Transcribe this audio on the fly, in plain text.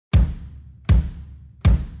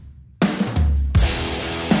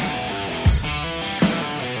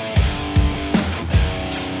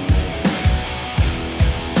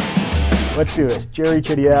Let's do this. Jerry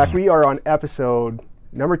Chidiac, we are on episode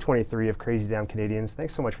number 23 of Crazy Damn Canadians.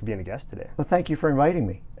 Thanks so much for being a guest today. Well, thank you for inviting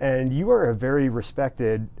me. And you are a very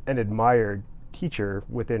respected and admired teacher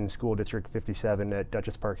within School District 57 at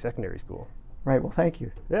Dutchess Park Secondary School. Right, well, thank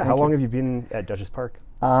you. Yeah, how long have you been at Dutchess Park?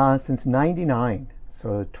 Since '99.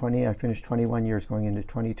 So I finished 21 years, going into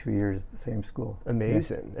 22 years at the same school.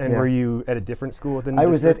 Amazing. Yeah. And were you at a different school within the I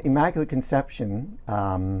was district? at Immaculate Conception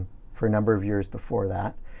for a number of years before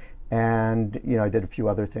that. And, I did a few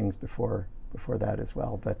other things before that as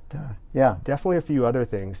well. But, yeah. Definitely a few other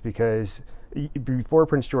things, because before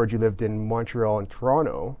Prince George, you lived in Montreal and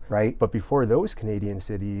Toronto. Right. But before those Canadian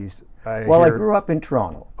cities... I grew up in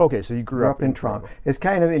Toronto. Okay, so you grew up in Toronto. It's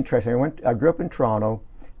kind of interesting. I grew up in Toronto.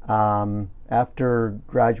 After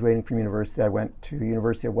graduating from university, I went to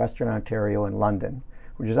University of Western Ontario in London,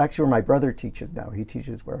 which is actually where my brother teaches now. He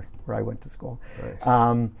teaches where I went to school.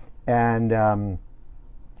 Nice.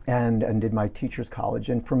 And did my teacher's college.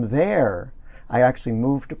 And from there, I actually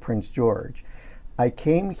moved to Prince George. I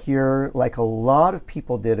came here, like a lot of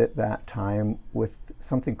people did at that time, with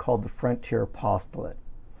something called the Frontier Apostolate.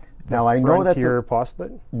 Now, I know that's Frontier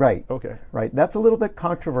Apostolate? Right. Okay. Right. That's a little bit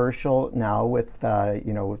controversial now with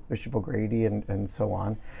with Bishop O'Grady and so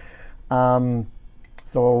on.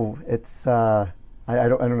 So it's I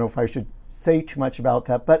don't know if I should say too much about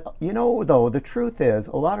that, but though the truth is,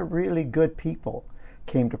 a lot of really good people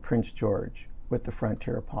came to Prince George with the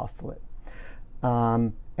Frontier Apostolate,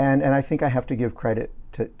 and I think I have to give credit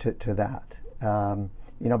to that.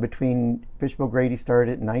 Between Bishop O'Grady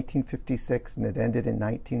started in 1956 and it ended in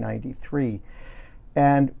 1993,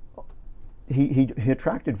 and he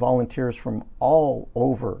attracted volunteers from all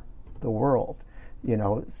over the world.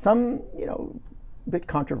 Some bit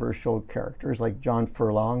controversial characters like John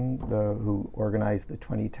Furlong, who organized the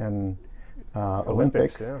 2010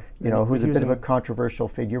 Olympics. Yeah. Who's a bit of a controversial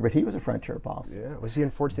figure, but he was a Frontier Apostle. Yeah. Was he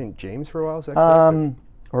in Fort St. James for a while? Is that correct?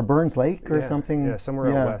 Or Burns Lake or something. Yeah, somewhere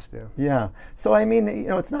out west, yeah. Yeah. So,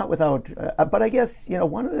 it's not without, but I guess,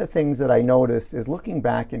 one of the things that I notice is looking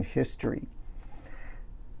back in history,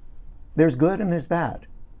 there's good and there's bad,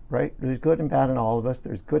 right? There's good and bad in all of us.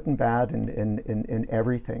 There's good and bad in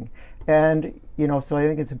everything. And, so I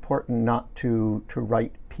think it's important not to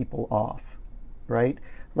write people off, right?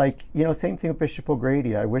 Like, same thing with Bishop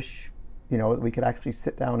O'Grady. I wish, that we could actually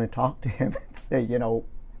sit down and talk to him and say,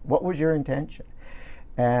 what was your intention?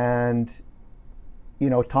 And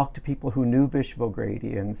talk to people who knew Bishop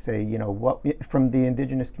O'Grady and say, what, from the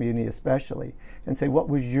Indigenous community especially, and say, what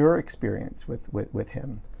was your experience with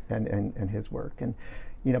him and his work? And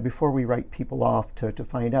before we write people off to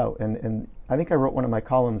find out. And I think I wrote one of my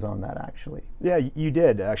columns on that, actually. Yeah, you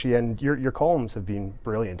did, actually, and your columns have been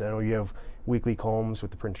brilliant. I know you have weekly columns with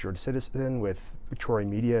the Prince George Citizen, with Troy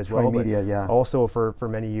Media as well. Troy Media, yeah. Also for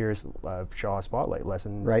many years, Shaw Spotlight,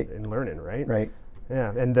 Lessons in Learning, right? Right.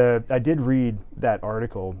 Yeah, and I did read that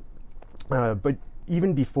article, but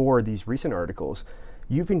even before these recent articles,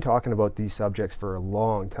 you've been talking about these subjects for a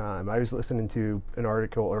long time. I was listening to an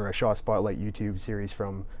article or a Shaw Spotlight YouTube series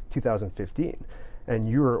from 2015, and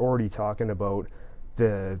you were already talking about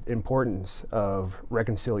the importance of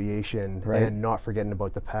reconciliation and not forgetting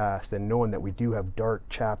about the past, and knowing that we do have dark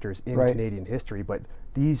chapters in Canadian history, but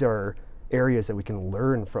these are areas that we can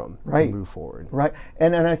learn from to move forward. Right,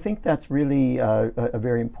 and I think that's really a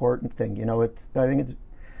very important thing.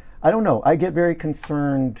 I don't know, I get very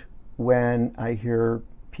concerned when I hear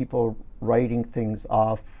people writing things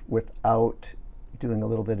off without doing a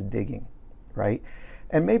little bit of digging, right?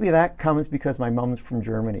 And maybe that comes because my mom's from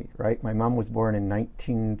Germany, right? My mom was born in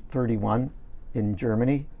 1931 in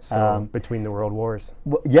Germany. So between the world wars.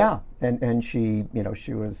 Well, yeah, and she,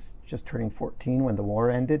 she was just turning 14 when the war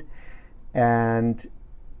ended. And,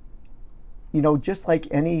 just like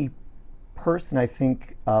any person, I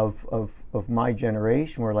think of my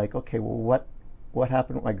generation, we're like, okay, well, what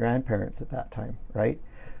happened with my grandparents at that time, right?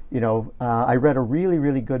 I read a really,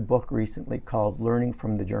 really good book recently called Learning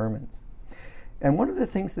from the Germans. And one of the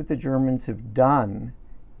things that the Germans have done,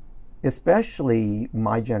 especially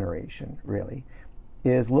my generation, really,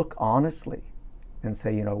 is look honestly and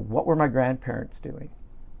say, what were my grandparents doing?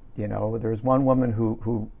 There's one woman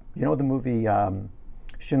who the movie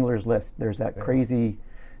Schindler's List, there's that crazy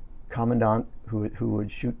commandant who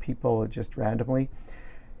would shoot people just randomly.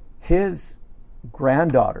 His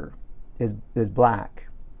granddaughter is black,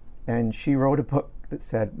 and she wrote a book that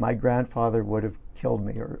said, my grandfather would have killed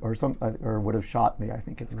me or would have shot me, I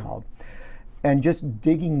think it's called. And just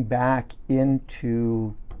digging back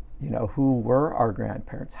into, who were our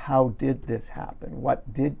grandparents? How did this happen?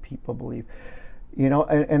 What did people believe?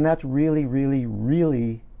 And that's really, really,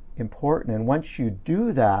 really important. And once you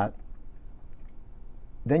do that,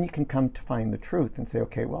 then you can come to find the truth and say,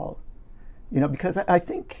 okay, well, because I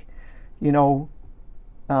think, you know,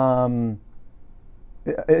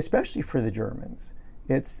 especially for the Germans,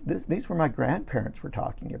 these were my grandparents we're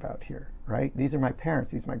talking about here, right? These are my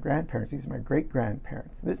parents, these are my grandparents, these are my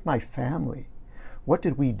great-grandparents. This is my family. What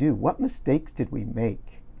did we do? What mistakes did we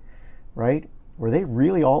make, right? Were they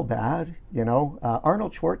really all bad?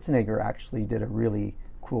 Arnold Schwarzenegger actually did a really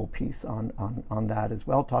cool piece on that as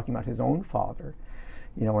well, talking about his own father,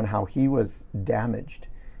 and how he was damaged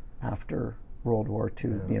after World War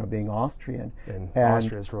II, being Austrian. And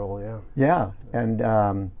Austria's role, yeah. Yeah, and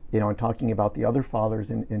and talking about the other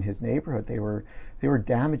fathers in his neighborhood, they were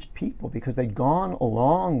damaged people because they'd gone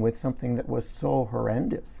along with something that was so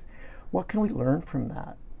horrendous. What can we learn from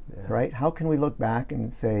that, right? How can we look back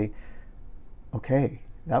and say, okay,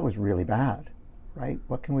 that was really bad, right?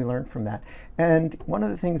 What can we learn from that? And one of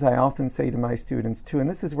the things I often say to my students too, and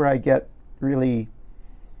this is where I get really,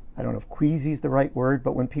 I don't know if queasy is the right word,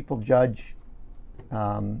 but when people judge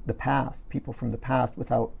the past, people from the past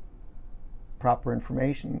without proper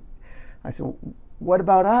information, I say, well, what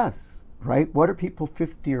about us, right? What are people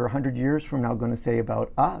 50 or 100 years from now going to say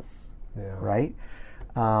about us, right?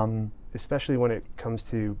 Especially when it comes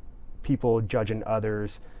to people judging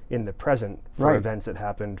others in the present for events that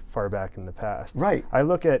happened far back in the past. Right. I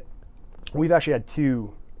look at, we've actually had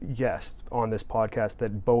two guests on this podcast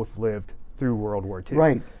that both lived through World War II.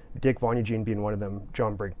 Right. Dick Von Eugene being one of them,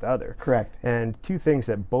 John Brink the other. Correct. And two things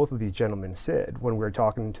that both of these gentlemen said when we were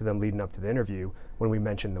talking to them leading up to the interview, when we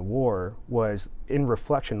mentioned the war, was in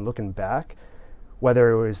reflection, looking back,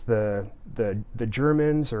 whether it was the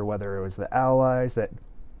Germans or whether it was the Allies, that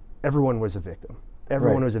everyone was a victim.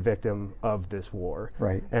 Everyone was a victim of this war.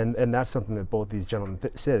 Right. And that's something that both these gentlemen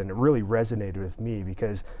said, and it really resonated with me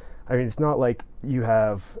because, I mean, it's not like you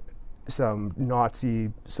have some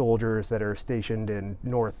Nazi soldiers that are stationed in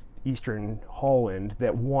northeastern Holland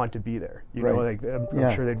that want to be there. You know, like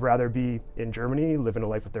I'm sure they'd rather be in Germany, living a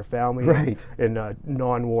life with their family in a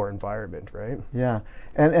non-war environment, right? Yeah,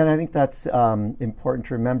 and I think that's important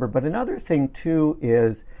to remember. But another thing too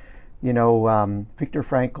is, Viktor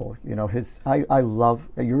Frankl, I love,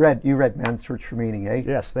 you read Man's Search for Meaning, eh?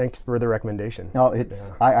 Yes, thanks for the recommendation. No,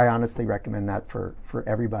 I honestly recommend that for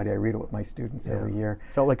everybody. I read it with my students every year.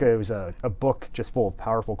 Felt like it was a book just full of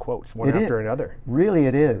powerful quotes, one after another. Really,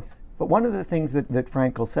 it is. But one of the things that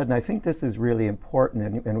Frankl said, and I think this is really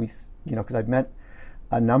important, and we, because I've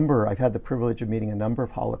had the privilege of meeting a number of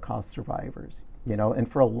Holocaust survivors,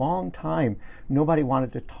 and for a long time, nobody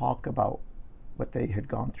wanted to talk about what they had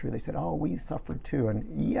gone through. They said, oh, we suffered too. And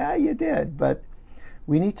yeah, you did, but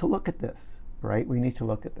we need to look at this, right? We need to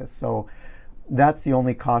look at this. So that's the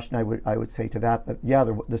only caution I would say to that. But yeah,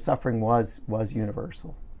 the suffering was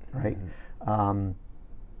universal, right? Mm-hmm.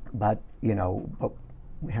 But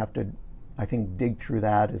we have to, I think, dig through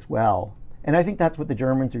that as well. And I think that's what the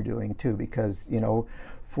Germans are doing too, because,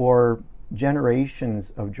 for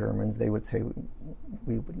generations of Germans, they would say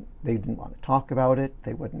they didn't want to talk about it.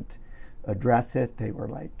 They wouldn't address it. They were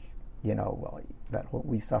like, well,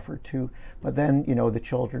 we suffered too. But then, the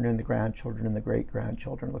children and the grandchildren and the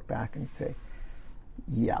great-grandchildren look back and say,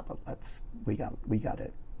 yeah, but we got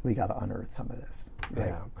to unearth some of this.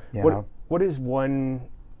 Right? Yeah. What is one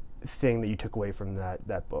thing that you took away from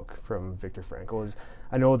that book from Viktor Frankl? Is,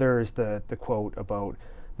 I know there's the quote about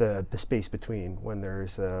the space between, when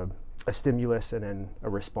there's a stimulus and then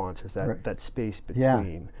a response. There's that space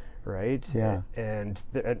between. Right? Yeah. And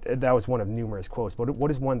that was one of numerous quotes. But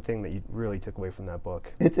what is one thing that you really took away from that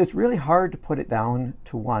book? It's really hard to put it down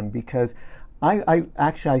to one, because I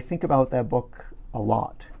think about that book a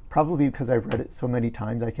lot. Probably because I've read it so many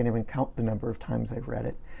times, I can't even count the number of times I've read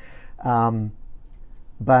it.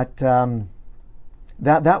 But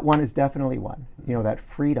that one is definitely one. That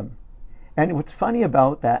freedom. And what's funny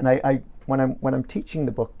about that, and I when I'm teaching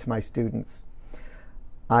the book to my students,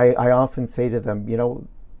 I often say to them,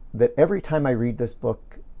 that every time I read this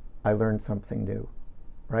book, I learn something new,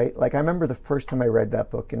 right? Like I remember the first time I read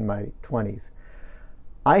that book in my 20s.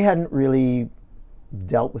 I hadn't really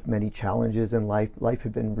dealt with many challenges in life. Life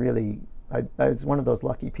had been really, I was one of those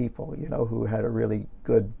lucky people, who had a really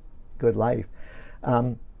good life.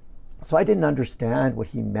 So I didn't understand what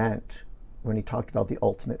he meant when he talked about the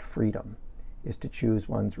ultimate freedom is to choose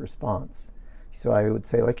one's response. So I would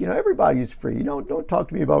say, like, everybody's free. Don't talk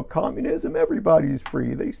to me about communism. Everybody's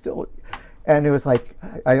free. They still, and it was like,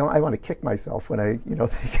 I want to kick myself when I,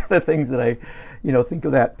 think of the things that I, think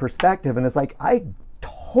of that perspective. And it's like, I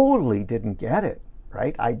totally didn't get it,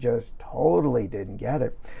 right? I just totally didn't get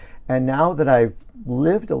it. And now that I've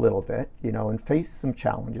lived a little bit, and faced some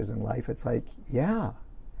challenges in life, it's like, yeah,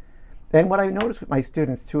 And what I notice with my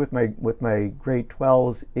students too, with my grade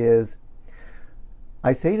 12s, is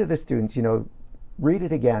I say to the students, you know, read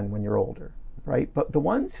it again when you're older, right? But the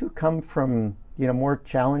ones who come from, you know, more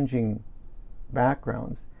challenging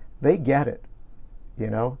backgrounds, they get it, you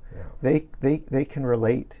know. Yeah. They can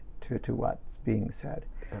relate to what's being said.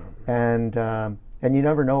 And you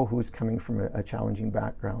never know who's coming from a challenging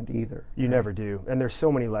background either. You never do. And there's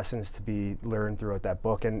so many lessons to be learned throughout that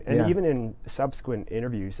book. And Yeah. even in subsequent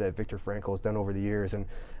interviews that Viktor Frankl has done over the years, and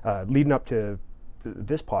leading up to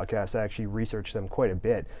this podcast, I actually researched them quite a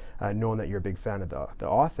bit, knowing that you're a big fan of the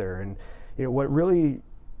author. And you know, what really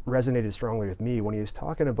resonated strongly with me when he was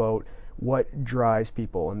talking about what drives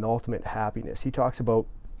people and the ultimate happiness. He talks about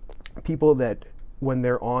people that when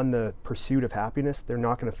they're on the pursuit of happiness, they're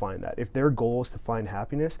not going to find that. If their goal is to find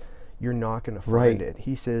happiness, you're not going to find Right. it.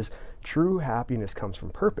 He says true happiness comes from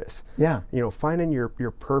purpose. Yeah. You know, finding your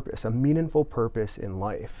purpose, a meaningful purpose in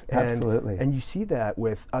life. Absolutely. And you see that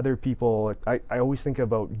with other people. I always think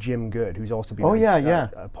about Jim Good, who's also been Oh, yeah,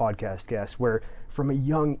 a podcast guest, where from a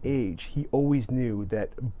young age, he always knew that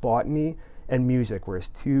botany and music were his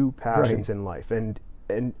two passions Right. in life, and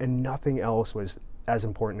nothing else was as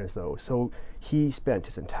important as those. So he spent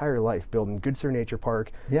his entire life building Good Sir Nature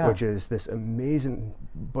Park, Yeah. which is this amazing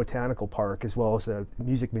botanical park, as well as a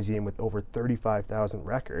music museum with over 35,000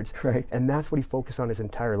 records. Right. And that's what he focused on his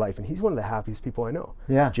entire life. And he's one of the happiest people I know.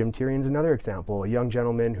 Yeah. Jim Tyrion's another example, a young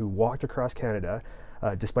gentleman who walked across Canada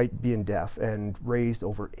despite being deaf, and raised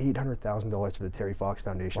over $800,000 for the Terry Fox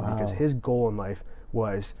Foundation, Wow. because his goal in life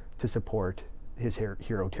was to support his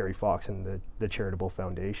hero Terry Fox and the charitable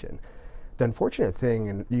foundation. The unfortunate thing,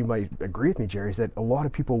 and you might agree with me, Jerry, is that a lot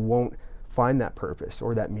of people won't find that purpose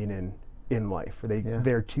or that meaning in life.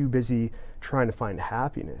 They're too busy trying to find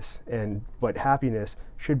happiness, but happiness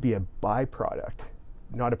should be a byproduct,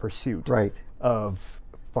 not a pursuit Right. of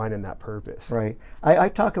finding that purpose. Right. I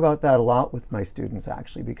talk about that a lot with my students,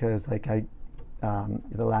 actually, because like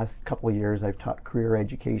the last couple of years I've taught career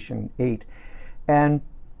education 8, and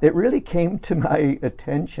it really came to my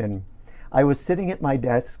attention. I was sitting at my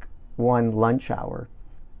desk one lunch hour,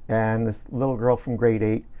 and this little girl from grade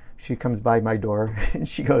 8, she comes by my door and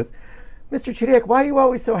she goes, "Mr. Chidiac, why are you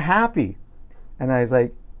always so happy?" And I was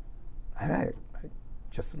like, I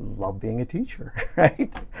just love being a teacher,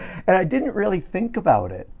 right? And I didn't really think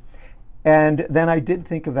about it. And then I did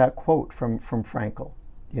think of that quote from Frankl,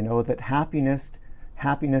 you know, that happiness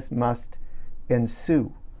must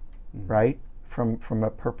ensue, right? From a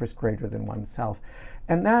purpose greater than oneself.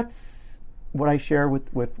 And that's what I share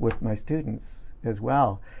with my students as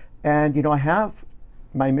well. And, you know, I have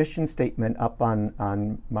my mission statement up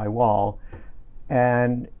on my wall.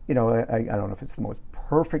 And, you know, I don't know if it's the most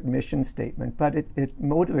perfect mission statement, but it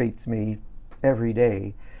motivates me every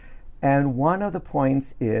day. And one of the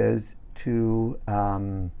points is to,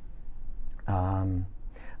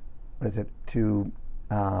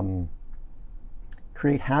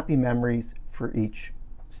 create happy memories for each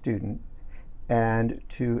student and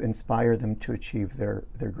to inspire them to achieve their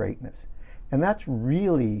greatness. And that's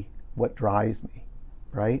really what drives me,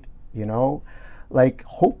 right? You know, like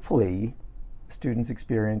hopefully students'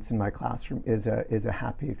 experience in my classroom is a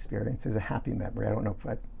happy experience, is a happy memory. I don't know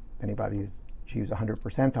if anybody achieves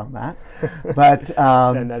 100% on that, but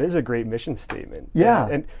and that is a great mission statement.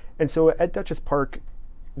 Yeah. And so at Dutchess Park,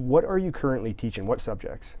 what are you currently teaching? What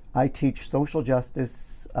subjects? I teach social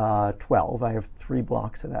justice 12. I have 3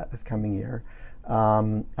 blocks of that this coming year.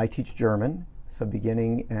 I teach German, so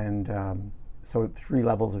beginning and so 3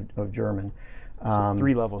 levels of German. So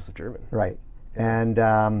 3 levels of German. Right. And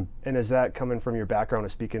is that coming from your background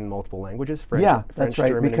of speaking multiple languages? French, yeah, French, that's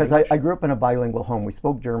right. German, Because and I grew up in a bilingual home. We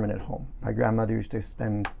spoke German at home. My grandmother used to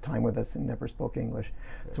spend time with us and never spoke English,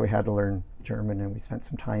 so we had to learn German, and we spent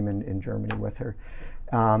some time in Germany with her.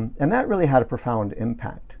 And that really had a profound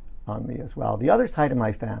impact on me as well. The other side of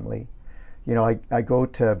my family, you know, I go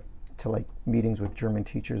to like meetings with German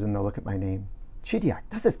teachers, and they'll look at my name. Chidiac,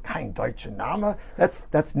 das ist kein deutscher Name.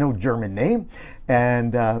 That's no German name.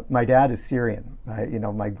 And my dad is Syrian. You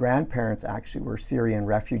know, my grandparents actually were Syrian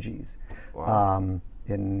refugees. Wow.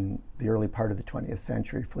 In the early part of the 20th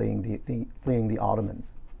century, fleeing the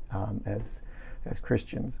Ottomans as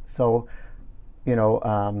Christians. So, you know,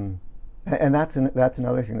 and that's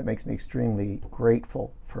another thing that makes me extremely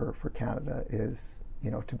grateful for Canada, is, you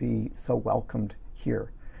know, to be so welcomed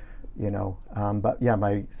here. You know, but yeah,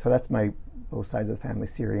 so that's both sides of the family,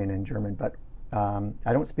 Syrian and German. But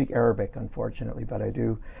I don't speak Arabic, unfortunately, but I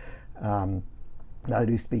do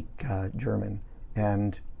speak German,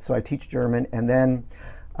 and so I teach German, and then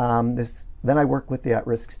I work with the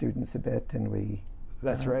at-risk students a bit, and we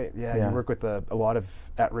That's right. Yeah, yeah. you work with a lot of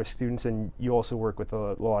at-risk students, and you also work with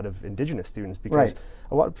a lot of Indigenous students, because Right.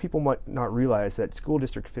 a lot of people might not realize that School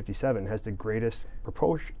District 57 has the greatest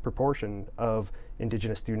proportion of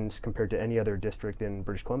Indigenous students compared to any other district in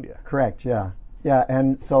British Columbia. Correct, yeah. Yeah,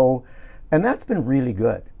 and so, and that's been really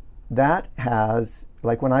good. That has,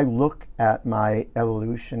 like when I look at my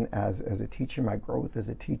evolution as a teacher, my growth as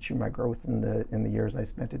a teacher, my growth in the years I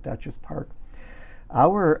spent at Duchess Park,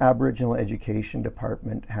 our Aboriginal Education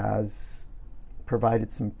Department has provided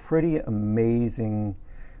some pretty amazing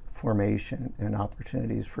formation and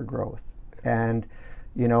opportunities for growth. And,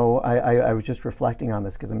 you know, I was just reflecting on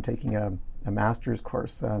this because I'm taking a master's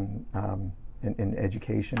course on, in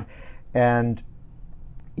education. And,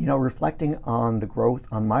 you know, reflecting on the growth,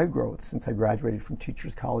 on my growth since I graduated from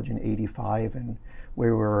Teachers College in '85 and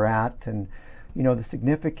where we were at, and, you know, the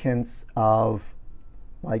significance of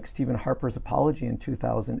like Stephen Harper's apology in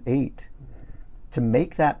 2008, to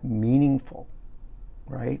make that meaningful,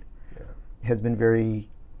 right, has been very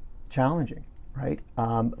challenging, right?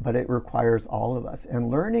 But it requires all of us. And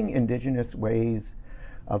learning Indigenous ways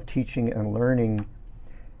of teaching and learning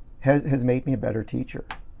has made me a better teacher.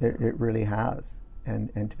 It really has.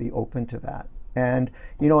 And to be open to that. And,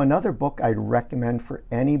 you know, another book I'd recommend for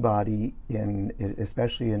anybody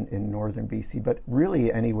especially in northern BC, but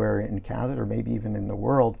really anywhere in Canada or maybe even in the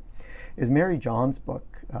world, is Mary John's book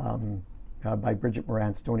by Bridget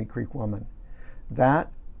Moran, Stony Creek Woman. That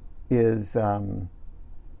is, you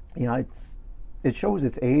know, it shows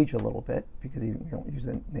its age a little bit because you don't use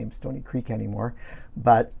the name Stony Creek anymore,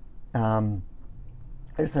 but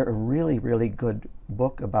it's a really, really good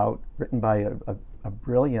book written by a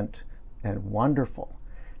brilliant and wonderful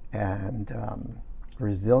and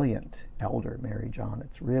resilient elder, Mary John.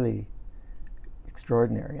 It's really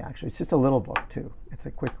extraordinary, actually. It's just a little book, too. It's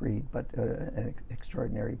a quick read, but an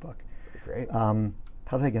extraordinary book. Great.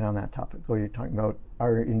 How did I get on that topic? Oh, you're talking about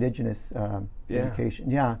our Indigenous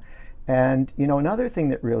education. Yeah. And, you know, another thing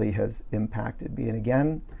that really has impacted me, and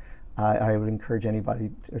again, I would encourage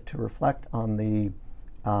anybody to reflect on the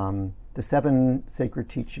 7 sacred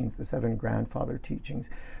teachings, the 7 grandfather teachings.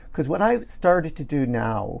 Because what I've started to do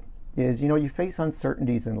now is, you know, you face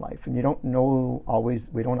uncertainties in life and we don't always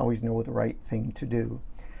know the right thing to do.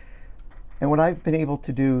 And what I've been able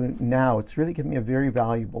to do now, it's really given me a very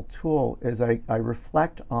valuable tool, is I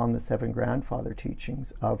reflect on the 7 grandfather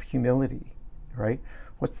teachings of humility, right?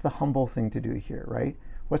 What's the humble thing to do here, right?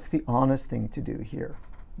 What's the honest thing to do here?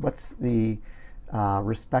 What's the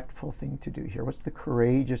respectful thing to do here? What's the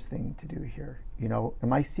courageous thing to do here? You know,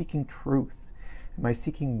 am I seeking truth? Am I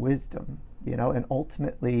seeking wisdom? You know, and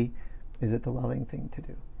ultimately, is it the loving thing to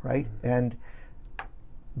do, right? Mm-hmm. And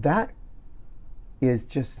that is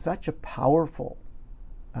just such a powerful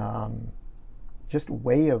just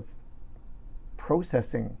way of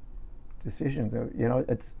processing decisions. You know,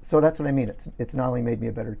 so that's what I mean. It's not only made me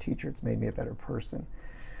a better teacher, it's made me a better person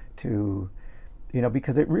to, you know,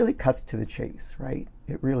 because it really cuts to the chase, right?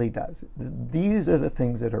 It really does. These are the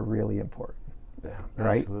things that are really important. Yeah,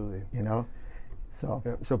 right? Absolutely. You know, so.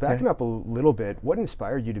 Yeah. So backing up a little bit, what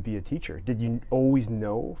inspired you to be a teacher? Did you always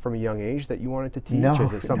know from a young age that you wanted to teach? No,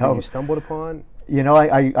 Is it something you stumbled upon? You know,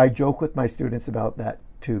 I joke with my students about that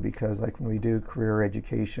too, because like when we do career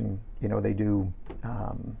education, you know, they do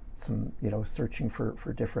some, you know, searching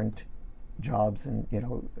for different jobs and, you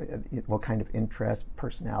know, what kind of interest,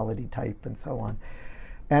 personality type, and so on.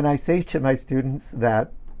 And I say to my students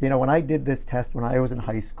that, you know, when I did this test when I was in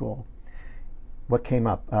high school, what came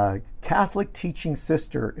up? Catholic teaching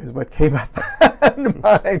sister is what came up in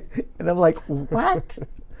mine. And I'm like, what?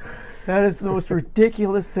 That is the most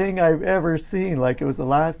ridiculous thing I've ever seen. Like, it was the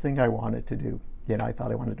last thing I wanted to do. You know, I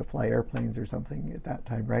thought I wanted to fly airplanes or something at that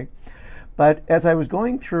time, right? But as I was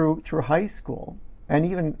going through high school, and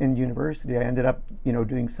even in university, I ended up, you know,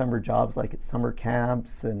 doing summer jobs like at summer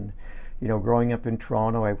camps, and, you know, growing up in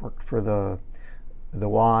Toronto, I worked for the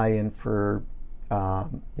Y and for,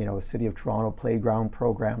 you know, the City of Toronto playground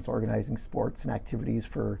programs, organizing sports and activities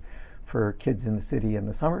for kids in the city in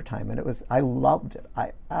the summertime. And I loved it.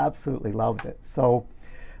 I absolutely loved it. So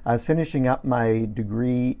I was finishing up my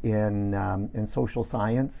degree in social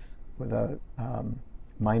science with a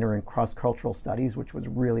minor in cross-cultural studies, which was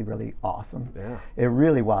really, really awesome. Yeah. It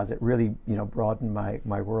really was. It really, you know, broadened my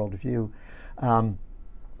worldview. But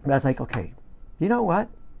I was like, okay, you know what?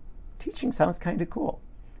 Teaching sounds kind of cool.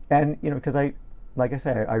 And, you know, because like I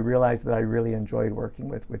say, I realized that I really enjoyed working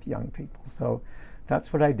with young people. So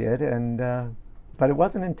that's what I did. And but it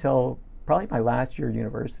wasn't until probably my last year of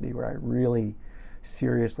university where I really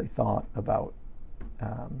seriously thought about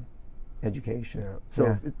education. Yeah. So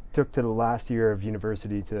Yeah. it took to the last year of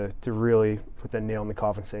university to really put that nail in the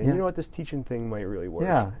coffin, saying, Yeah. you know what, this teaching thing might really work.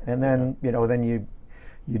 Yeah, and then then you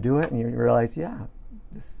do it and you realize, yeah,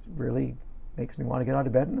 this really makes me want to get out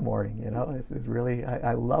of bed in the morning. This is really,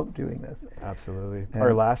 I love doing this. Absolutely. And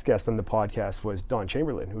our last guest on the podcast was Don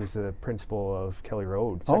Chamberlain, who was the principal of Kelly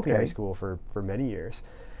Road Secondary School for many years,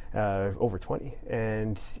 over 20.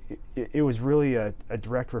 And it was really a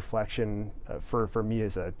direct reflection for me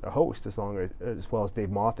as a host, as well as Dave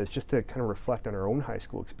Mothis, just to kind of reflect on our own high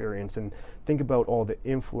school experience and think about all the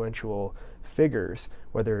influential figures,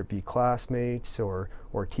 whether it be classmates or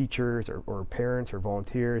teachers or parents or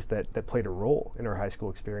volunteers that played a role in our high school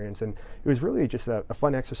experience. And it was really just a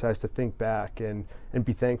fun exercise to think back and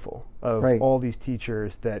be thankful of all these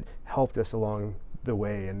teachers that helped us along the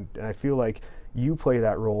way. And I feel like you play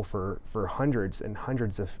that role for hundreds and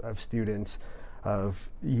hundreds of students of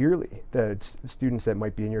yearly, the students that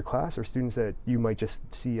might be in your class or students that you might just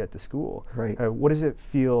see at the school. Right. What does it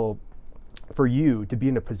feel for you to be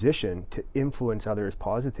in a position to influence others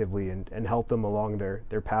positively and help them along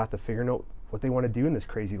their path of figuring out what they want to do in this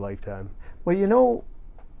crazy lifetime? Well,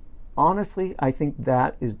 honestly, I think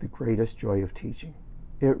that is the greatest joy of teaching.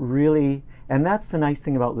 It really, and that's the nice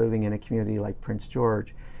thing about living in a community like Prince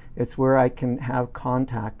George. It's where I can have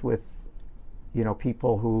contact with,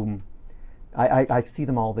 people whom I see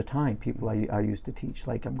them all the time, people I used to teach.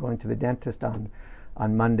 Like, I'm going to the dentist on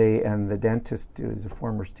Monday, and the dentist is a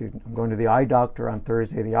former student. I'm going to the eye doctor on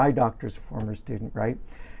Thursday. The eye doctor is a former student, right?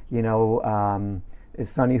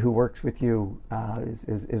 Sonny, who works with you,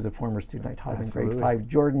 is a former student. I taught him in grade 5.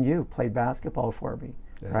 Jordan Yu played basketball for me,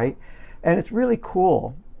 right? And it's really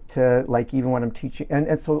cool to, like, even when I'm teaching,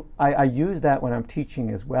 and so I use that when I'm teaching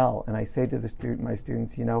as well. And I say to my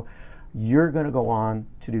students, you're going to go on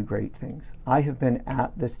to do great things. I have been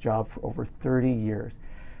at this job for over 30 years,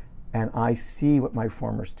 and I see what my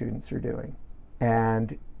former students are doing,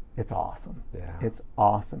 and it's awesome. Yeah. It's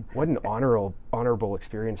awesome. What an honorable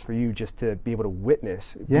experience for you, just to be able to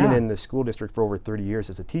witness, being in the school district for over 30 years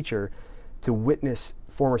as a teacher, to witness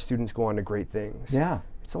former students go on to great things. Yeah.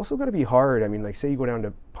 It's also got to be hard. I mean, like, say you go down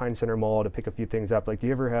to Pine Center Mall to pick a few things up. Like, do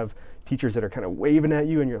you ever have teachers that are kind of waving at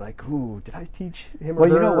you and you're like, ooh, did I teach him or her? Well,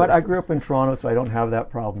 you know what? I grew up in Toronto, so I don't have that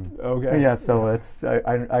problem. Okay. Yeah, so it's,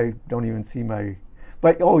 I don't even see my,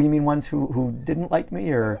 but, you mean ones who didn't like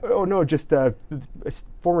me, or? Oh, no, just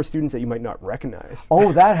former students that you might not recognize.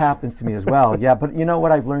 Oh, that happens to me as well. Yeah, but you know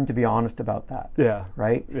what? I've learned to be honest about that. Yeah.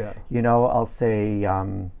 Right? Yeah. I'll say,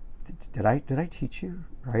 did I teach you?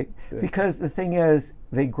 Right? Yeah. Because the thing is,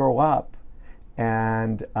 they grow up,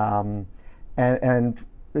 and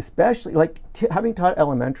especially, like, having taught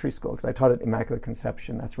elementary school, because I taught at Immaculate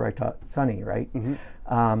Conception, that's where I taught Sonny, right?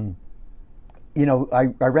 Mm-hmm.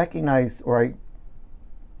 I recognize, or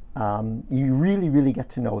you really, really get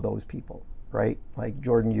to know those people, right? Like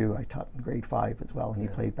Jordan Yu, I taught in grade 5 as well, and he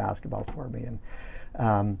played basketball for me, and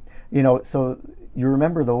so you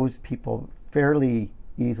remember those people fairly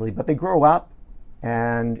easily, but they grow up,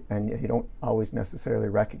 and you don't always necessarily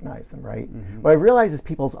recognize them, right? Mm-hmm. What I realize is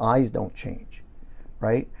people's eyes don't change,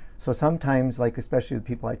 right? So sometimes, like, especially the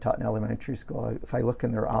people I taught in elementary school, if I look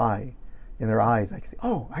in their eyes, I can say,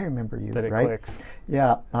 oh, I remember you, then it right? clicks.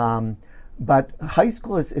 Yeah, but high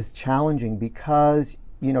school is challenging because,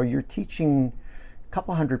 you're teaching a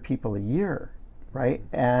couple hundred people a year, right?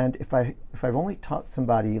 And if I've only taught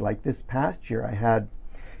somebody, like this past year, I had,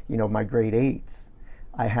 my grade 8s,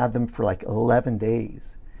 I had them for like 11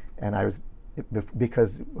 days, and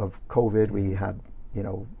because of COVID, we had,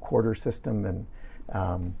 quarter system, and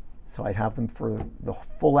so I'd have them for the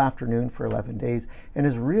full afternoon for 11 days, and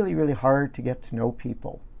it's really, really hard to get to know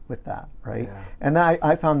people with that, right? Yeah. And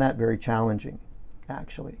I found that very challenging,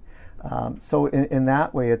 actually. So in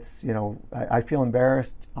that way, it's, I feel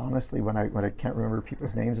embarrassed, honestly, when I can't remember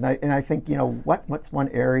people's names, and I think, what's one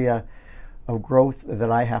area of growth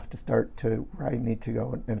that I have to start to, where I need to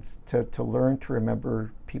go, and it's to learn to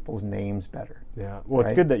remember people's names better. Yeah, well,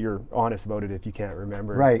 it's good that you're honest about it if you can't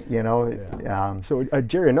remember. Right, So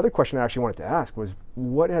Jerry, another question I actually wanted to ask was,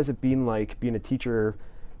 what has it been like being a teacher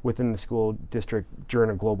within the school district during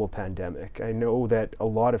a global pandemic? I know that a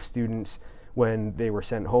lot of students, when they were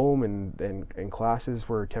sent home and classes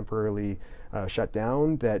were temporarily shut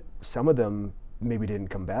down, that some of them maybe didn't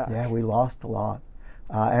come back. Yeah, we lost a lot.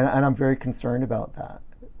 And I'm very concerned about that.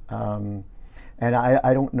 And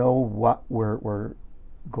I don't know what we're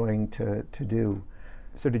going to do.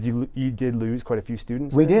 So you did lose quite a few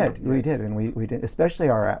students? We did, and we did, especially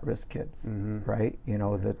our at-risk kids, right?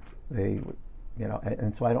 That they,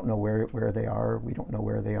 and so I don't know where they are. We don't know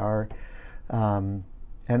where they are, and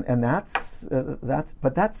that's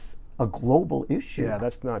a global issue. Yeah,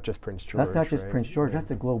 that's not just Prince George. That's not just right? Prince George. Yeah.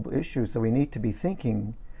 That's a global issue. So we need to be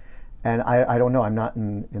thinking. And I don't know. I'm not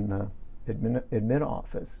in the admin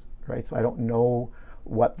office, right? So I don't know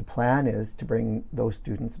what the plan is to bring those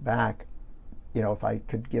students back. You know, if I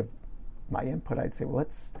could give my input, I'd say, well,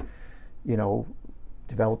 let's, you know,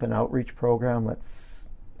 develop an outreach program. Let's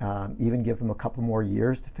even give them a couple more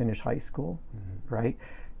years to finish high school, right?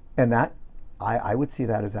 And that, I would see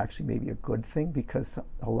that as actually maybe a good thing, because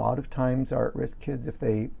a lot of times our at-risk kids, if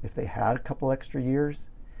they had a couple extra years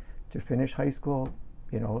to finish high school,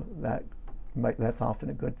 you know, that's often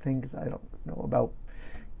a good thing, because I don't know about,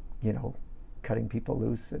 you know, cutting people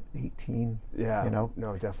loose at 18. Yeah. You know?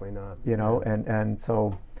 No, definitely not. You know, and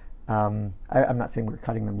so I'm not saying we're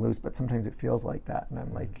cutting them loose, but sometimes it feels like that, and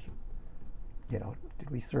I'm like, you know, did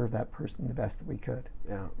we serve that person the best that we could?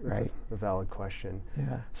 Yeah, right. A valid question.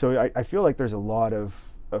 Yeah. So I feel like there's a lot of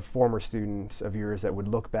former students of yours that would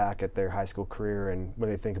look back at their high school career, and when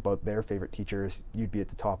they think about their favorite teachers, you'd be at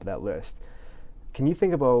the top of that list. Can you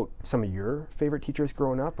think about some of your favorite teachers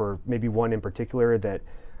growing up, or maybe one in particular that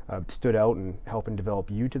stood out and helping develop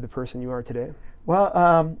you to the person you are today?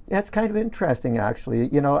 Well, that's kind of interesting, actually.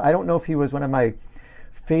 You know, I don't know if he was one of my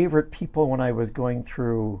favorite people when I was going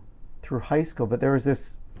through high school, but there was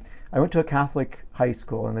this, I went to a Catholic high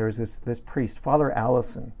school, and there was this priest, Father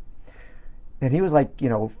Allison, and he was like, you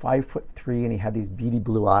know, 5'3", and he had these beady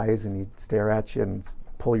blue eyes, and he'd stare at you and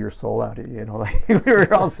pull your soul out of you, you know, like we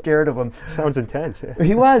were all scared of him. Sounds intense. Yeah.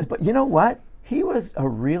 He was, but you know what? He was a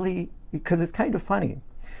really, because it's kind of funny,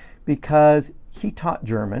 because he taught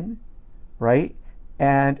German, right?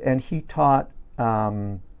 And he taught,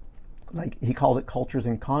 like he called it cultures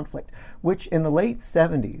in conflict, which in the late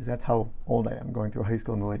 70s, that's how old I am, going through high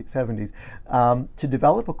school in the late 70s, to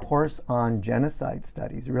develop a course on genocide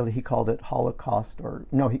studies, really he called it Holocaust, or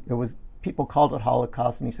no, it was, people called it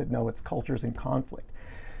Holocaust, and he said, no, it's cultures in conflict.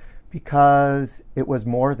 Because it was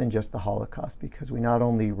more than just the Holocaust, because we not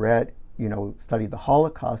only read, you know, studied the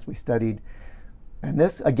Holocaust, we studied, and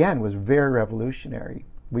this again was very revolutionary.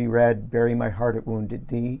 We read Bury My Heart at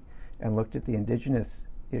Wounded Knee and looked at the Indigenous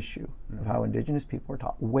issue of how Indigenous people were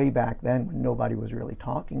taught way back then, when nobody was really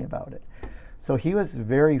talking about it. So he was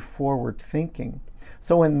very forward thinking.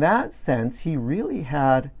 So in that sense, he really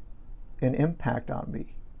had an impact on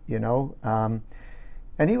me, you know.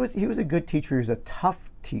 And he was a good teacher. He was a tough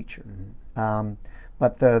teacher.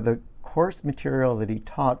 But the course material that he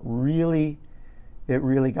taught really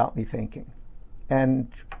got me thinking. And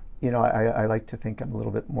you know, I like to think I'm a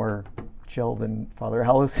little bit more chill than Father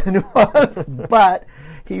Allison was, but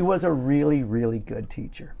he was a really, really good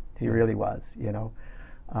teacher. He really was, you know.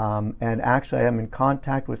 And actually, I am in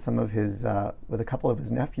contact with some of his, with a couple of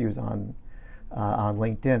his nephews on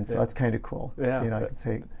LinkedIn, so that's kind of cool. Yeah. You know, I can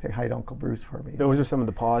say hi to Uncle Bruce for me. Those are some of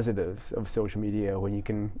the positives of social media, when you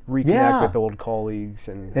can reconnect with old colleagues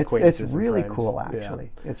and acquaintances. It's really and cool,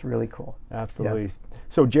 actually. Yeah. It's really cool. Absolutely. Yeah.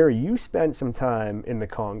 So Jerry, you spent some time in the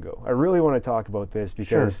Congo. I really want to talk about this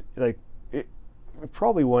because, like,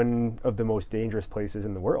 probably one of the most dangerous places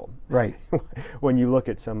in the world. Right. When you look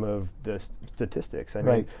at some of the statistics, I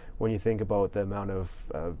mean, when you think about the amount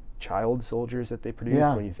of child soldiers that they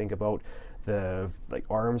produce, when you think about the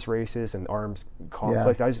arms races and arms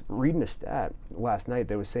conflict. I was reading a stat last night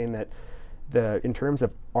that was saying that in terms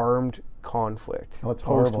of armed conflict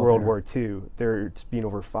post World War II, there's been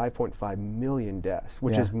over 5.5 million deaths,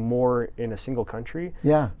 which is more in a single country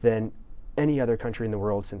than any other country in the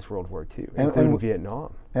world since World War II, including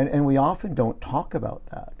Vietnam. And we often don't talk about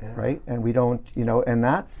that, right? And we don't, you know, and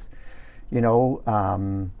that's, you know,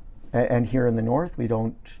 and here in the North, we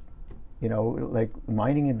don't, you know, like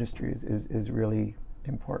mining industry is really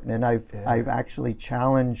important. And I've actually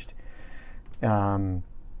challenged, you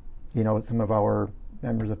know, some of our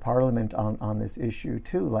members of parliament on this issue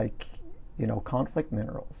too, like, you know, conflict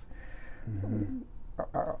minerals.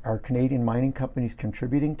 Are Canadian mining companies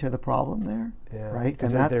contributing to the problem there? Right?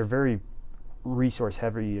 Because they're very resource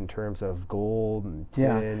heavy in terms of gold and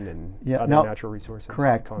tin and other natural resources.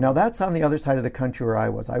 Correct. Now that's on the other side of the country where I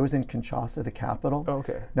was. I was in Kinshasa, the capital. Oh,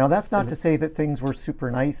 okay. Now that's not to say that things were super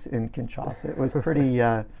nice in Kinshasa. It was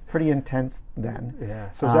pretty intense then.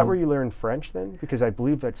 Yeah. So is that where you learned French then? Because I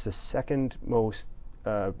believe that's the second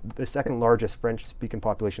largest French-speaking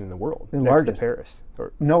population in the world, next to Paris.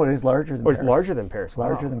 No, it is larger than Paris. It's larger than Paris.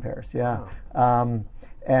 Larger than Paris, yeah. Wow.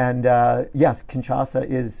 And yes, Kinshasa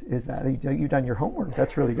is that. You've done your homework.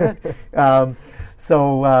 That's really good.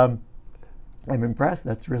 So I'm impressed.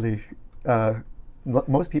 That's really,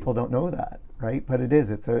 most people don't know that, right? But it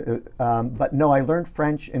is. But no, I learned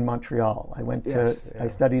French in Montreal. I went I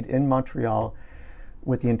studied in Montreal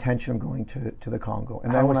with the intention of going to the Congo.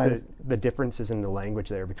 And How then when was the differences in the language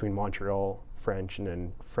there between Montreal French and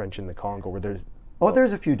then French in the Congo? Were there? Oh,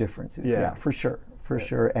 there's a few differences. Yeah. Yeah, for sure, for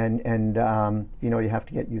sure. And you know, you have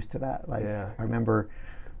to get used to that. Like I remember,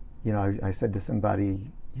 you know, I said to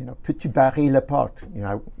somebody, you know, peux-tu barrer la porte? You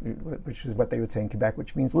know, which is what they would say in Quebec,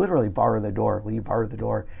 which means literally bar the door. Will you bar the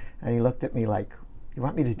door? And he looked at me like, you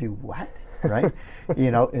want me to do what? Right?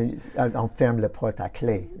 You know, on ferme la porte à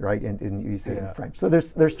clé, right? And you say in French. So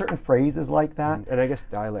there's certain phrases like that. And I guess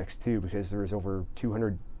dialects too, because there's over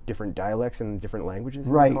 200 different dialects and different languages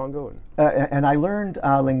in Right. the Congo. And I learned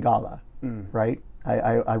Lingala, right?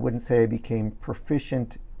 I wouldn't say I became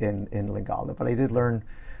proficient in Lingala, but I did learn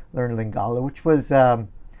Lingala,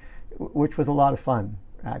 which was a lot of fun,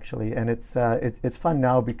 actually. And it's fun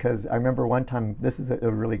now because I remember one time, this is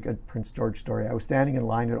a really good Prince George story. I was standing in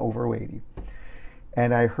line at Overwaidy,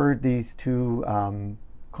 and I heard these two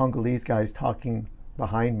Congolese guys talking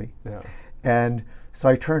behind me. Yeah. And so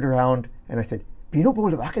I turned around and I said, Bino bo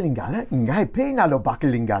baka Lingala? Ngai pe na lo baka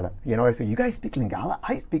Lingala. You know, I said, you guys speak Lingala?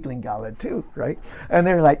 I speak Lingala too, right? And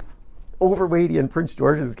they're like, Overwaidy and Prince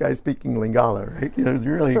George's guys speaking Lingala, right? You know, it was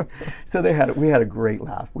really, so we had a great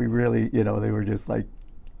laugh. We really, you know, they were just like,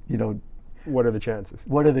 you know, what are the chances?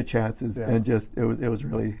 What are the chances? Yeah. And just, it was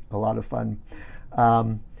really a lot of fun.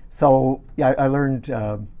 So yeah, I learned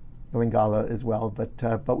Lingala as well,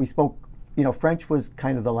 but we spoke, you know, French was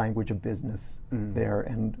kind of the language of business there,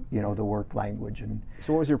 and, you know, the work language. And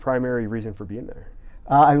So what was your primary reason for being there?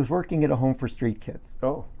 I was working at a home for street kids.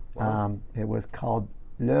 Oh, wow. It was called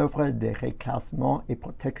L'œuvre de reclassement et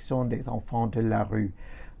protection des enfants de la rue,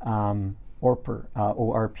 ORPER,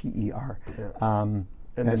 O-R-P-E-R. Yeah.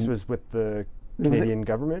 And this was with the Canadian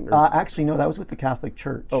government? Or? Actually, no, that was with the Catholic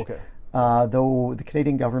Church. Okay. Though the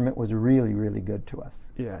Canadian government was really, really good to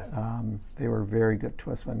us. Yeah. They were very good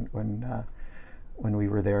to us when we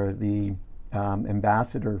were there. The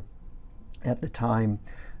ambassador at the time,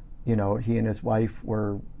 you know, he and his wife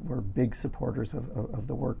were big supporters of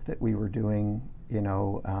the work that we were doing. You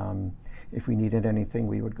know, if we needed anything,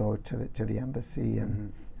 we would go to the embassy,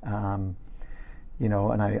 and you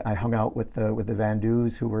know, and I hung out with the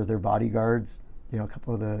Vandus, who were their bodyguards. You know, a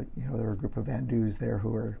couple of there were a group of Vandus there who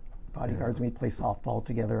were bodyguards, and we played softball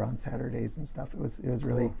together on Saturdays and stuff. It was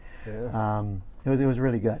really, it was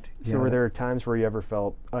really good. So were there times where you ever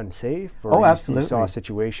felt unsafe? Or Oh, you absolutely. saw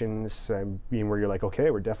situations, where you're like, okay,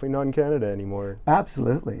 we're definitely not in Canada anymore.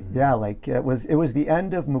 Absolutely, yeah. Like it was the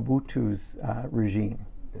end of Mobutu's regime,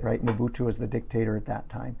 right? Mobutu was the dictator at that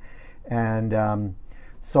time, and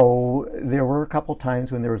so there were a couple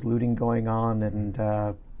times when there was looting going on,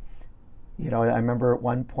 and you know, I remember at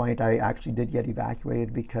one point I actually did get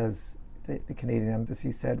evacuated because the Canadian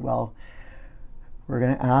embassy said, well, we're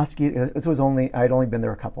going to ask you, I'd only been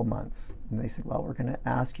there a couple months, and they said, well, we're going to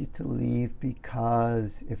ask you to leave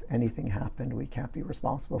because if anything happened, we can't be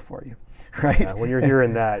responsible for you, right? Yeah, when you're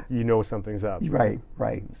hearing that, you know something's up. Right.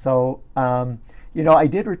 So, you know, I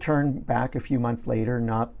did return back a few months later,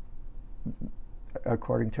 not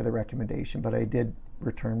according to the recommendation, but I did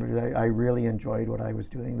return because I really enjoyed what I was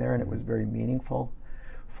doing there, and it was very meaningful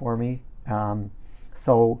for me.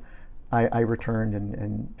 So I returned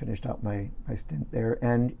and finished out my stint there,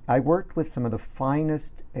 and I worked with some of the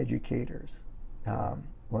finest educators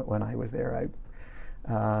when I was there.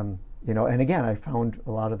 You know, and again, I found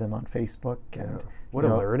a lot of them on Facebook. And what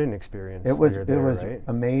a learning experience! It was right?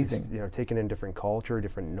 amazing. Just, you know, taking in different culture,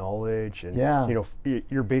 different knowledge, and yeah. you know,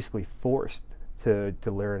 you're basically forced to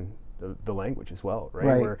learn the language as well, right?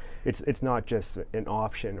 Right. Where it's not just an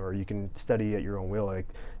option, or you can study at your own will, like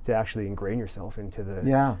to actually ingrain yourself into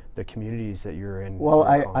the communities that you're in. Well,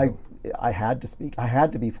 I had to speak. I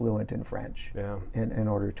had to be fluent in French. Yeah. In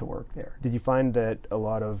order to work there. Did you find that a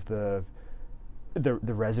lot of the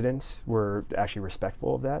residents were actually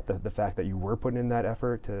respectful of that? The fact that you were putting in that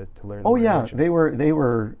effort to learn. Oh the yeah, language? they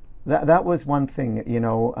were. That was one thing. You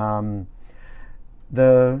know,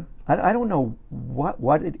 I don't know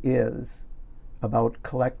what it is about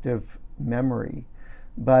collective memory,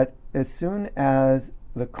 but as soon as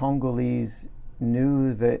the Congolese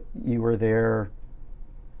knew that you were there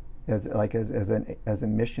as a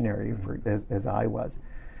missionary, as I was,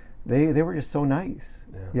 they were just so nice.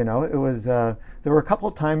 Yeah. You know, it was there were a couple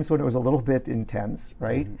of times when it was a little bit intense,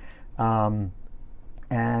 right?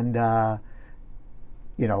 And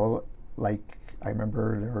you know, like I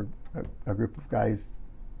remember there were a group of guys.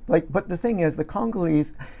 But the thing is, the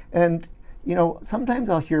Congolese, and you know, sometimes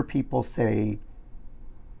I'll hear people say,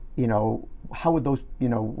 you know, how would those, you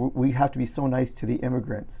know, we have to be so nice to the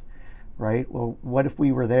immigrants, right? Well, what if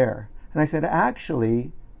we were there? And I said,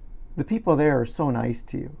 actually, the people there are so nice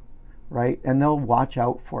to you, right? And they'll watch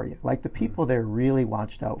out for you. Like the people there really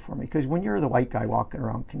watched out for me. Because when you're the white guy walking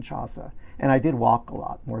around Kinshasa, and I did walk a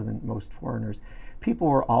lot more than most foreigners, people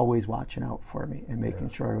were always watching out for me and making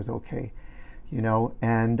sure I was okay, you know.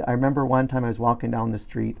 And I remember one time I was walking down the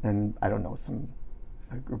street, and I don't know,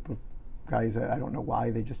 a group of guys that I don't know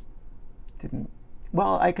why they just didn't.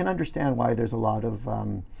 Well, I can understand why there's a lot of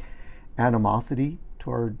animosity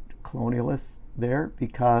toward colonialists there,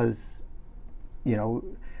 because, you know,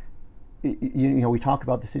 we talk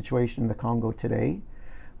about the situation in the Congo today.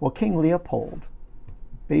 Well, King Leopold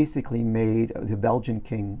basically made, the Belgian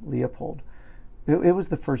King Leopold, it was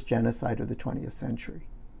the first genocide of the 20th century,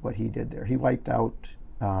 what he did there. He wiped out,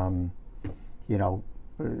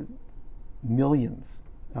 millions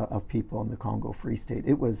of people in the Congo Free State.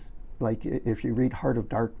 It was like, if you read Heart of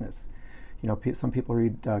Darkness, you know, some people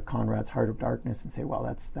read Conrad's Heart of Darkness and say, well,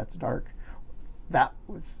 that's dark. That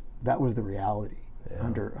was the reality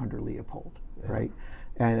under Leopold, right?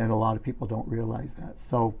 And a lot of people don't realize that.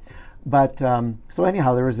 So, but so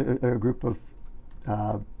anyhow, there was a group of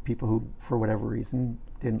people who, for whatever reason,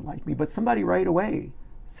 didn't like me. But somebody right away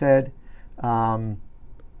said, right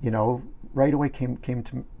away came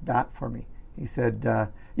to bat for me. He said,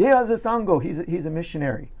 "Yeah, Zasango, he's a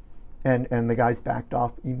missionary," and the guys backed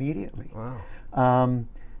off immediately. Wow.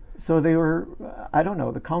 So they were, I don't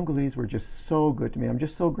know, the Congolese were just so good to me. I'm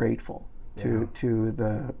just so grateful to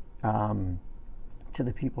the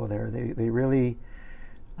people there. They really,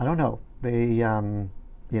 I don't know, they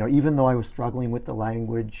even though I was struggling with the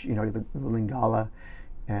language, the Lingala,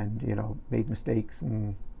 and made mistakes,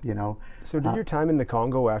 and So did your time in the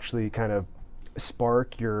Congo actually kind of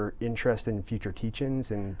spark your interest in future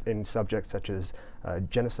teachings and in subjects such as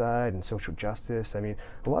genocide and social justice? I mean,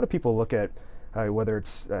 a lot of people look at whether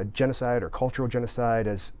it's genocide or cultural genocide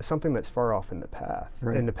as something that's far off in the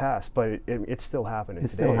past, but it's still happening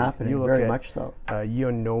it's today. Still happening, very much so.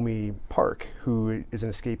 Yeonnomi Park, who is an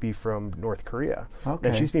escapee from North Korea. Okay.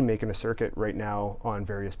 And she's been making a circuit right now on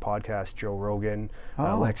various podcasts, Joe Rogan,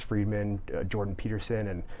 Lex Friedman, Jordan Peterson,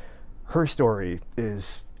 and her story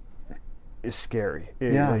is scary.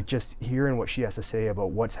 Like just hearing what she has to say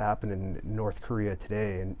about what's happening in North Korea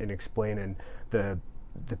today, and explaining the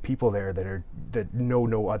people there that know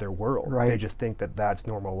no other world. Right. They just think that that's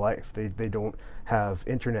normal life. They don't have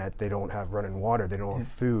internet, they don't have running water, they don't have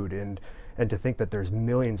food, and to think that there's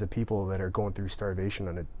millions of people that are going through starvation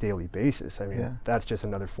on a daily basis. I mean, that's just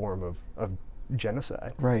another form of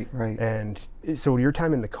genocide. Right. And so your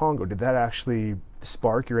time in the Congo, did that actually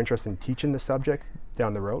spark your interest in teaching the subject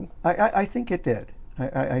down the road? I think it did.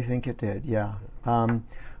 I think it did, yeah.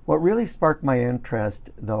 What really sparked my interest,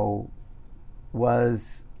 though,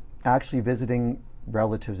 was actually visiting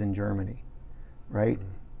relatives in Germany, right?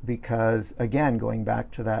 Because, again, going back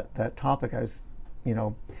to that topic, I was, it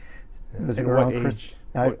was and around what Christmas.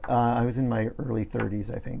 I was in my early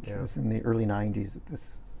 30s, I think. Yeah. It was in the early 90s at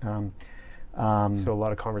this. So a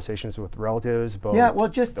lot of conversations with relatives about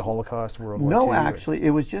the Holocaust, World War II. No, actually,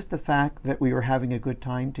 it was just the fact that we were having a good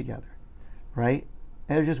time together, right?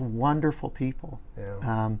 And they're just wonderful people.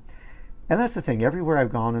 Yeah. And that's the thing. Everywhere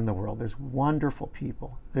I've gone in the world, there's wonderful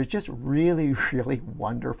people. There's just really, really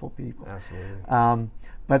wonderful people. Absolutely.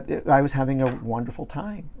 But I was having a wonderful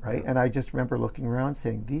time, right? And I just remember looking around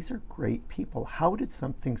saying, these are great people. How did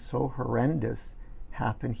something so horrendous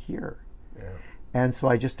happen here? Yeah. And so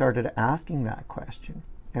I just started asking that question.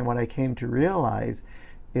 And what I came to realize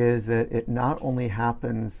is that it not only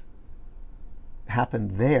happened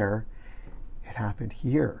there, it happened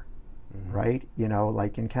here. Mm-hmm. Right?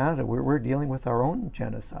 Like in Canada, we're dealing with our own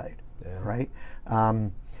genocide, right?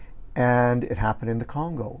 And it happened in the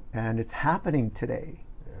Congo, and it's happening today,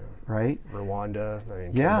 right? Rwanda,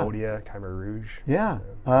 Cambodia, Khmer Rouge. Yeah.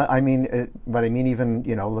 But even,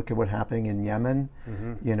 look at what's happening in Yemen,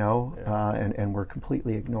 and we're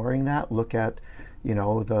completely ignoring that. Look at,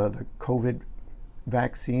 the COVID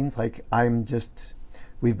vaccines. Like,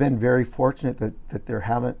 we've been very fortunate that there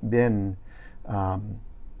haven't been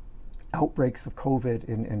outbreaks of COVID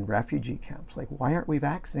in refugee camps. Like, why aren't we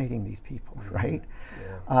vaccinating these people, right?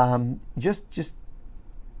 Yeah. Just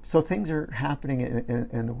so things are happening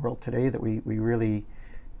in the world today that we really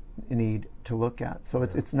need to look at. So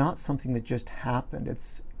it's not something that just happened.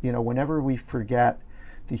 It's, whenever we forget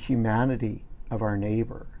the humanity of our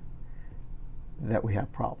neighbor, that we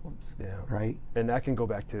have problems, right? And that can go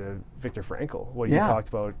back to Viktor Frankl, what he talked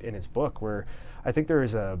about in his book, where I think there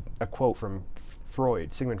is a quote from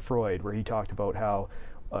Sigmund Freud, where he talked about how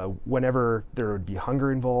whenever there would be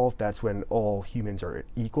hunger involved, that's when all humans are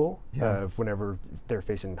equal, whenever they're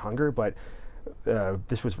facing hunger. But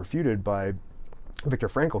this was refuted by Viktor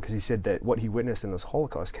Frankl, because he said that what he witnessed in those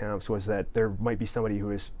Holocaust camps was that there might be somebody who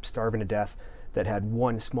was starving to death that had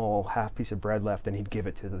one small half piece of bread left, and he'd give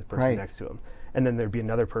it to the person Right. next to him. And then there'd be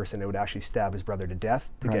another person that would actually stab his brother to death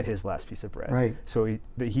to Right. get his last piece of bread. Right. So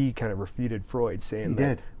he kind of refuted Freud, saying He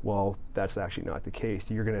that, did. well, that's actually not the case.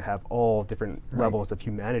 You're going to have all different Right. levels of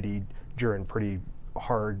humanity during pretty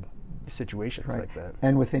hard situations Right. like that.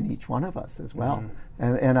 And within each one of us as well.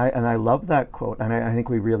 Mhm. And I love that quote, and I think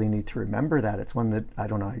we really need to remember that. It's one that I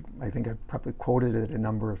don't know. I think I've probably quoted it a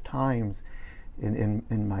number of times in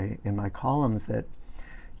my columns, that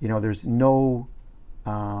there's no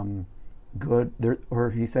good there, or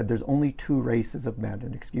he said there's only two races of men,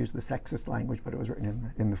 and excuse the sexist language, but it was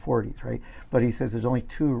written in the 40s, right? But he says there's only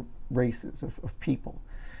two races of people,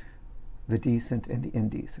 the decent and the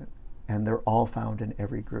indecent, and they're all found in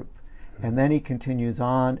every group. And then he continues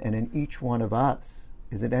on, and in each one of us,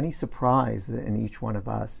 is it any surprise that in each one of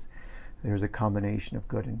us there's a combination of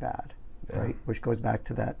good and bad, Yeah. right? Which goes back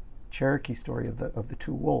to that Cherokee story of the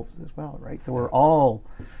two wolves as well, right? So we're all,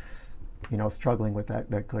 struggling with that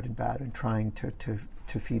good and bad, and trying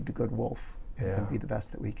to feed the good wolf and, Yeah. and be the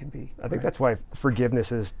best that we can be. I think right? that's why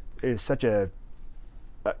forgiveness is such a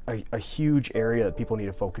huge area that people need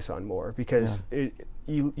to focus on more, because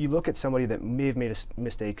you look at somebody that may have made a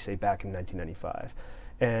mistake, say back in 1995,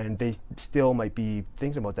 and they still might be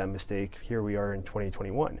thinking about that mistake. Here we are in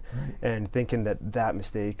 2021, Right. and thinking that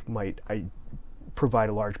mistake might provide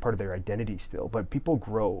a large part of their identity still. But people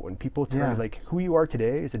grow, and people turn, Yeah. like, who you are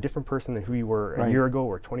today is a different person than who you were a Right. year ago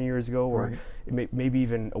or 20 years ago, or Right. maybe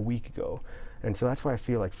even a week ago. And so that's why I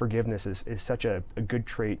feel like forgiveness is such a good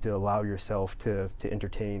trait to allow yourself to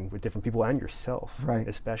entertain with different people, and yourself, Right.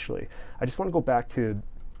 especially. I just want to go back to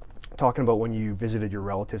talking about when you visited your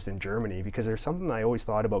relatives in Germany, because there's something I always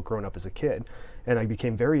thought about growing up as a kid, and I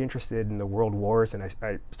became very interested in the world wars, and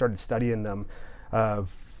I started studying them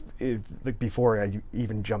like before I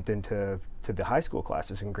even jumped into the high school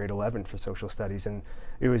classes in grade 11 for social studies. And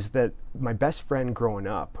it was that my best friend growing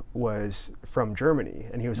up was from Germany,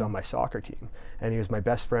 and he was on my soccer team, and he was my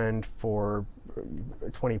best friend for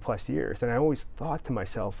 20 plus years. And I always thought to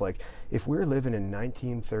myself, like, if we're living in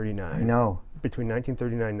 1939, I know. between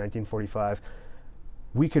 1939 and 1945,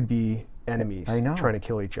 we could be enemies I know. trying to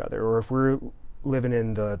kill each other. Or if we're living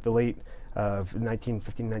in the late of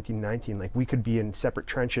 1915, 1919, like, we could be in separate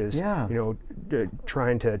trenches, Yeah.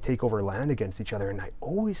 trying to take over land against each other. And I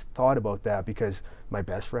always thought about that, because my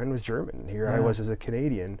best friend was German. Here I Yeah. was as a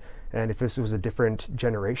Canadian. And if this was a different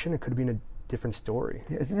generation, it could have been a different story.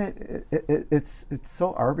 Isn't it? It's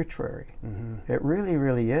so arbitrary. It really,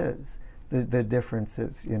 really is. The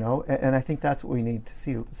differences, and I think that's what we need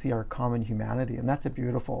to see our common humanity, and that's a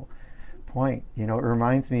beautiful point. It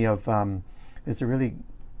reminds me of there's a really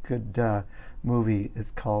good movie.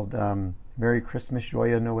 It's called Merry Christmas,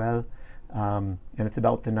 Joyeux Noël, and it's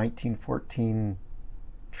about the 1914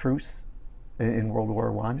 truce in World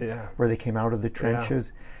War I, Yeah. where they came out of the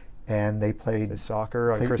trenches and they played The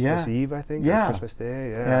soccer on Play- Christmas yeah. Eve, I think, Yeah. or Christmas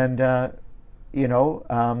Day. Yeah. and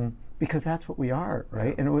because that's what we are,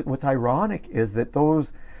 right? And what's ironic is that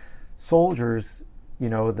those soldiers,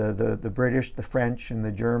 the British, the French, and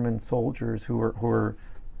the German soldiers who were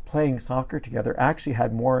playing soccer together actually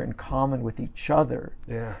had more in common with each other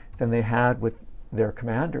Yeah. than they had with their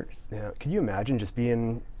commanders. Yeah. Can you imagine just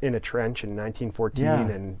being in a trench in 1914 Yeah.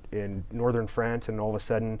 and in northern France, and all of a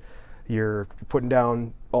sudden you're putting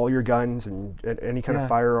down all your guns and any kind Yeah. of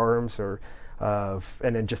firearms, or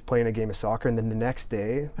and then just playing a game of soccer, and then the next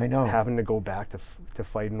day I know. having to go back to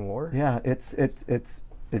fight in war? Yeah, it's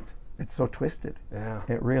so twisted. Yeah.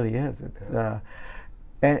 It really is. It's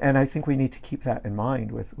and I think we need to keep that in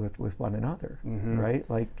mind with one another, right?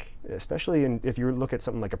 Like, Especially if you look at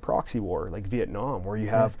something like a proxy war, like Vietnam, where you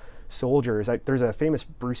have soldiers. There's a famous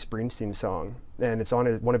Bruce Springsteen song, and it's on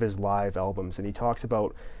one of his live albums, and he talks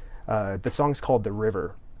about the song's called "The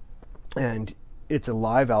River," and it's a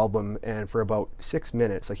live album, and for about 6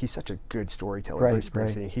 minutes, like, he's such a good storyteller, Right, Bruce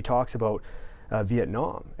Springsteen. right. He talks about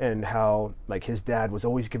Vietnam, and how, like, his dad was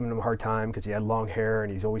always giving him a hard time because he had long hair,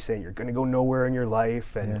 and he's always saying, you're going to go nowhere in your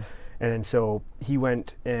life. And so he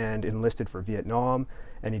went and enlisted for Vietnam,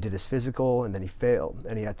 and he did his physical, and then he failed,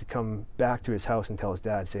 and he had to come back to his house and tell his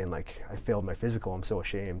dad, saying, like, I failed my physical, I'm so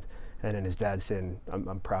ashamed. And then his dad saying,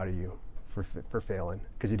 I'm proud of you for failing,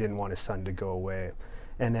 because he didn't want his son to go away.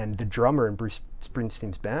 And then the drummer in Bruce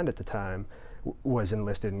Springsteen's band at the time was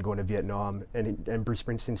enlisted and going to Vietnam. And Bruce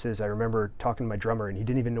Springsteen says, I remember talking to my drummer, and he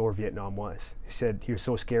didn't even know where Vietnam was. He said he was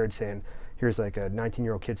so scared, saying, here's like a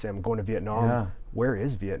 19-year-old kid saying, I'm going to Vietnam. Yeah. Where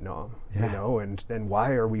is Vietnam? Yeah. And then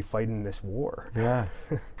why are we fighting this war? yeah,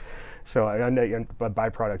 So I'm a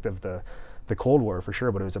byproduct of the Cold War for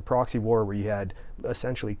sure, but it was a proxy war where you had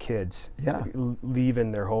essentially kids Yeah.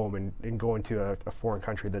 leaving their home and going to a foreign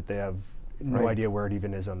country that they have no Right. idea where it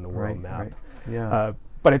even is on the world Right, map. right. Yeah.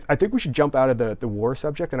 But I think we should jump out of the war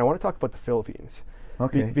subject, and I want to talk about the Philippines.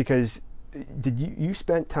 Okay. Because did you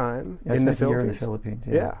spent time I in the spent a year in the Philippines?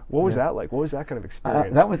 Philippines. Yeah. What was Yeah. that like? What was that kind of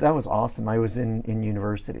experience? That was awesome. I was in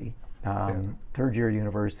university, third year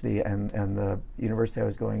university, and the university I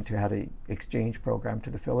was going to had a exchange program to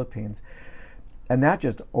the Philippines, and that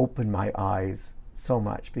just opened my eyes so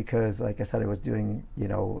much because, like I said, I was doing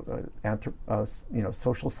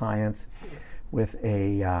social science with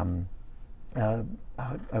a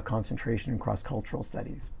concentration in cross-cultural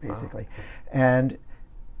studies, basically, and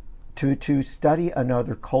to study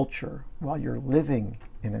another culture while you're living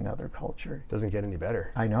in another culture Doesn't get any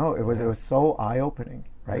better. I know it was so eye-opening,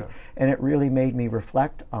 right? Yeah. And it really made me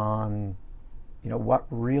reflect on, what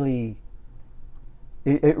really.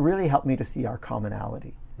 It really helped me to see our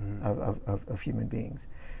commonality of human beings,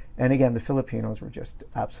 and again, the Filipinos were just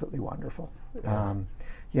absolutely wonderful.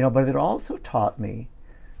 Yeah. But it also taught me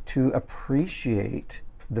to appreciate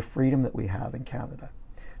the freedom that we have in Canada,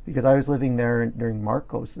 because I was living there during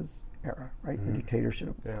Marcos's era, right? The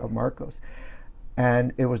dictatorship of Marcos.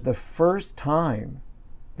 And it was the first time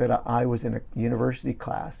that I was in a university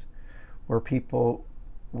class where people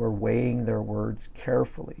were weighing their words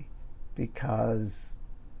carefully because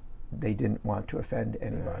they didn't want to offend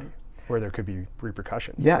anybody. Where there could be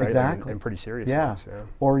repercussions. Yeah, right? exactly. And pretty serious Yeah. ones. Yeah.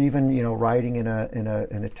 Or even, riding in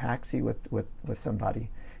a taxi with somebody,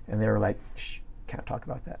 and they were like, "Shh, can't talk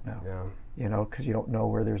about that now." Yeah. Because you don't know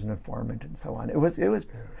where there's an informant and so on. It was,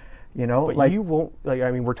 But like, you won't,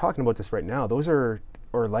 we're talking about this right now. Those are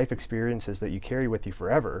life experiences that you carry with you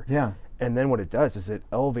forever. yeah, And then what it does is it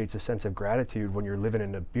elevates a sense of gratitude when you're living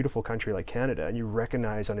in a beautiful country like Canada, and you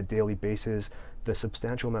recognize on a daily basis the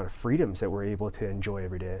substantial amount of freedoms that we're able to enjoy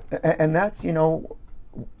every day. and that's,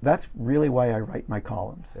 that's really why I write my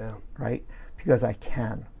columns, Yeah. right? Because I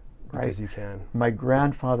can, right? Because you can. My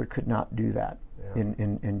grandfather could not do that Yeah.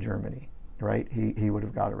 in Germany, right? He would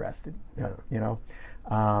have got arrested, Yeah.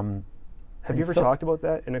 Have And you ever so- talked about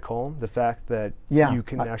that in a column? The fact that Yeah, you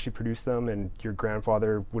can actually produce them, and your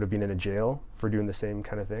grandfather would have been in a jail for doing the same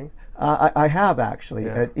kind of thing? I have actually.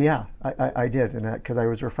 Yeah. I did, and because I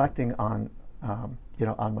was reflecting on,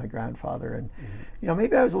 on my grandfather, and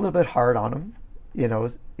maybe I was a little bit hard on him,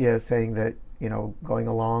 saying that going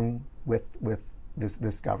along with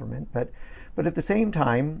this government, but at the same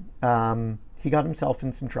time, he got himself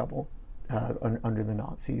in some trouble under the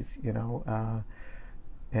Nazis,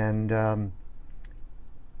 and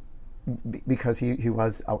because he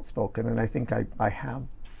was outspoken, and I think I have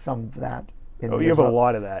some of that in Oh, me you as have a well.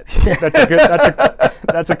 lot of that. That's a good.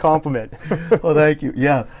 That's a compliment. Well, thank you.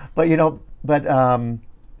 Yeah, but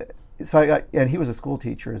so and he was a school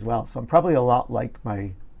teacher as well. So I'm probably a lot like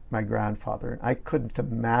my grandfather, and I couldn't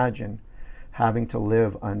imagine having to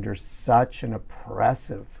live under such an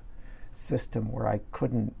oppressive system where I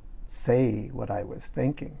couldn't say what I was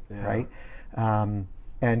thinking, Yeah. right?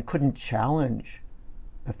 And couldn't challenge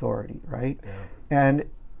authority, right? Yeah. And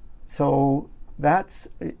so that's,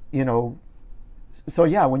 so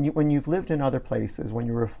yeah, when you've lived in other places, when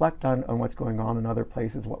you reflect on what's going on in other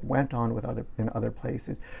places, what went on in other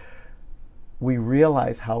places, we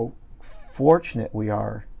realize how fortunate we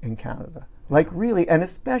are in Canada. Like really, and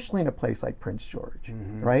especially in a place like Prince George,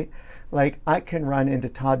 right? Like I can run into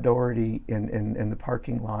Todd Doherty in the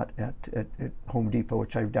parking lot at Home Depot,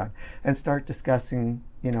 which I've done, and start discussing,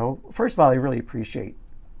 first of all, I really appreciate,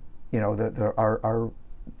 our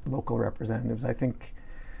local representatives. I think,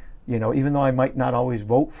 even though I might not always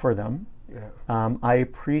vote for them, Yeah. I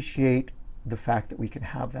appreciate the fact that we can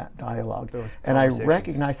have that dialogue. Those And I conversations.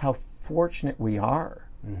 recognize how fortunate we are,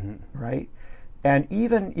 Mm-hmm. right? And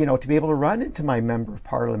even, to be able to run into my member of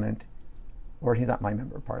parliament, or he's not my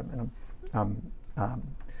member of parliament,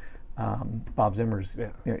 Bob Zimmer's.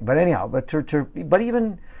 Yeah. But anyhow, but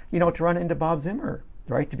even, to run into Bob Zimmer,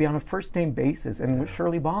 right? To be on a first name basis, and with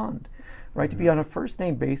Shirley Bond, right? To be on a first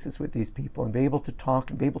name basis with these people and be able to talk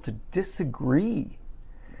and be able to disagree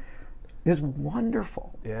is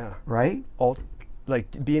wonderful, Yeah. right?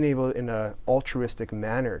 Like being able in a altruistic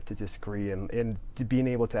manner to disagree, and to being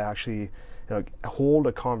able to actually hold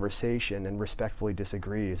a conversation and respectfully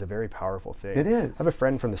disagree is a very powerful thing. It is. I have a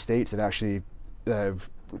friend from the States that actually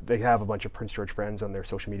they have a bunch of Prince George friends on their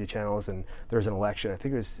social media channels, and there was an election, I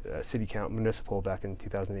think it was city count municipal back in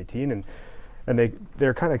 2018, and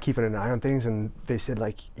they're kind of keeping an eye on things, and they said,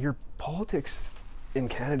 like, your politics in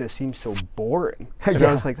Canada seems so boring. And Yeah.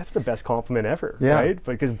 I was like, that's the best compliment ever, Yeah. right?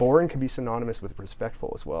 Because boring can be synonymous with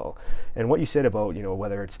respectful as well. And what you said about,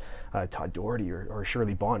 whether it's Todd Doherty or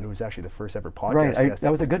Shirley Bond, who was actually the first ever podcast Right. guest.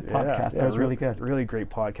 That was a good podcast. That was really good. Really great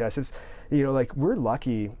podcast. It's, like, we're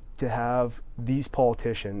lucky to have these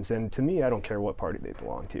politicians, and to me, I don't care what party they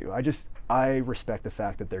belong to. I respect the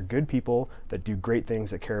fact that they're good people that do great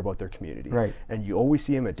things, that care about their community. Right. And you always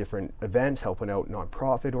see them at different events, helping out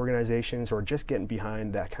nonprofit organizations, or just getting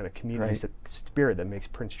behind that kind of community Right. spirit that makes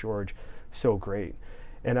Prince George so great.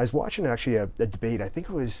 And I was watching actually a debate. I think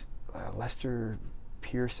it was Lester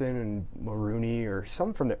Pearson and Mulroney, or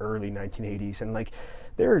some from the early 1980s, and like,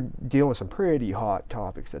 they were dealing with some pretty hot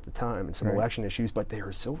topics at the time and some Right. election issues, but they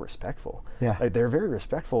were so respectful. Yeah. Like, they're very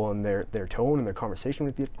respectful in their tone and their conversation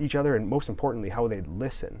with each other, and most importantly, how they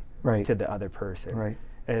listen Right. to the other person. Right.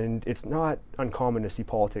 And it's not uncommon to see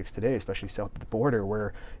politics today, especially south of the border,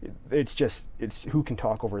 where it's who can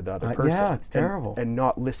talk over the other person. Yeah, it's terrible. And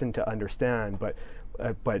not listen to understand, but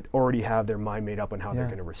already have their mind made up on how they're Yeah.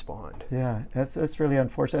 going to respond. Yeah, that's really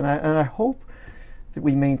unfortunate, and I hope that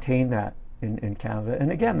we maintain that in Canada.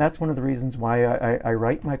 And again, that's one of the reasons why I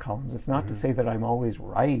write my columns. It's not to say that I'm always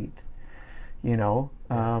right,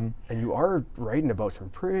 And you are writing about some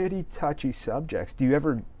pretty touchy subjects. Do you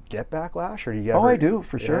ever get backlash, or do you ever? Oh, I do,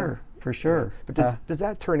 for Yeah. sure, for sure. But does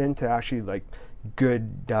that turn into actually like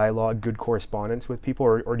good dialogue, good correspondence with people,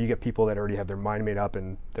 or do you get people that already have their mind made up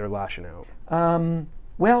and they're lashing out?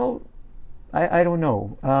 Well, I don't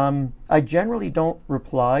know. I generally don't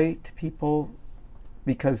reply to people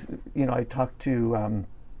because, I talked to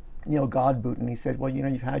Neil Godbout, and he said, well,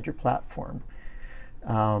 you've had your platform,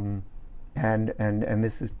 and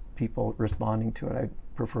this is people responding to it. I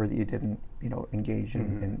prefer that you didn't, engage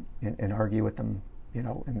in argue with them,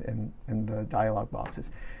 in the dialogue boxes.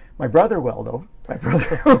 My brother will, though. My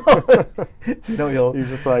brother, he'll. He's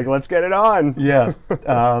just like, let's get it on. Yeah,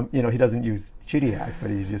 he doesn't use Chidiac, but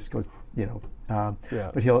he just goes, Yeah.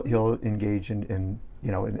 But he'll engage in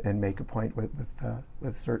and make a point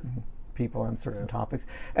with certain people on certain topics.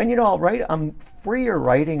 And I'm freer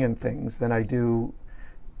writing and things than I do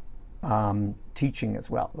teaching as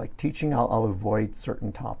well. Like teaching, I'll avoid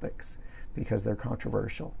certain topics because they're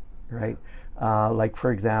controversial, right? Like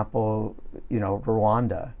for example,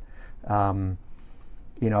 Rwanda.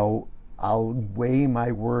 I'll weigh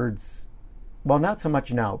my words. Well, not so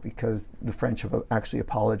much now because the French have actually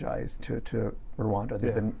apologized to Rwanda.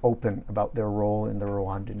 They've been open about their role in the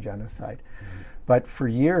Rwandan genocide. But for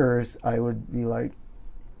years, I would be like,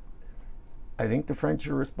 I think the French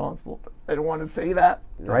are responsible, but I don't want to say that,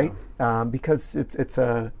 right? Because it's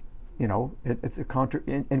a, it's a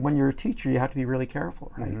and when you're a teacher, you have to be really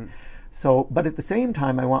careful, right? So, but at the same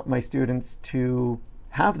time, I want my students to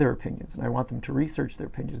have their opinions, and I want them to research their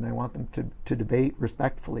opinions, and I want them to debate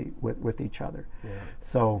respectfully with each other.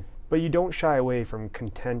 So, but you don't shy away from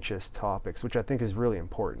contentious topics, which I think is really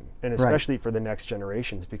important, and especially for the next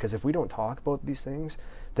generations, because if we don't talk about these things,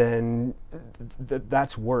 then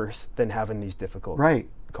that's worse than having these difficult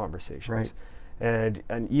conversations. And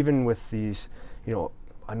even with these,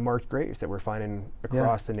 unmarked graves that we're finding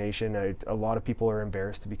across the nation, a lot of people are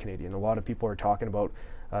embarrassed to be Canadian. A lot of people are talking about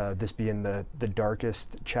this being the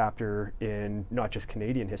darkest chapter in not just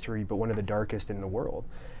Canadian history, but one of the darkest in the world.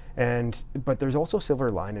 But there's also silver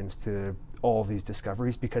linings to all of these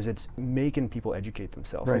discoveries, because it's making people educate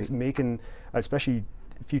themselves. It's making, especially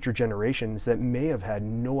future generations that may have had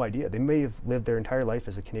no idea. They may have lived their entire life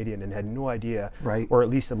as a Canadian and had no idea, or at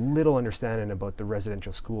least a little understanding about the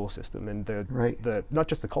residential school system and the not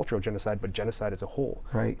just the cultural genocide, but genocide as a whole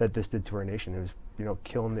that this did to our nation. It was,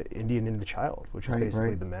 killing the Indian and the child, which is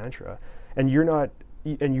basically the mantra. And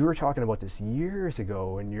you were talking about this years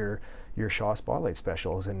ago in your Shaw Spotlight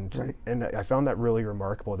specials, and I found that really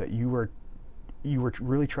remarkable, that you were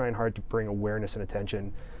really trying hard to bring awareness and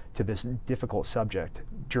attention to this difficult subject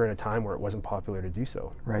during a time where it wasn't popular to do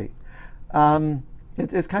so. Right.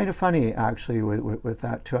 It's kind of funny, actually, with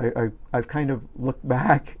that too. I've kind of looked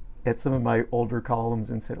back at some of my older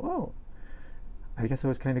columns and said, "Oh, I guess I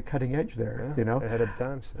was kind of cutting edge there," ahead of the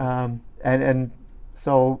times. And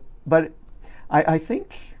so, but I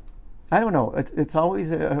think, I don't know. It's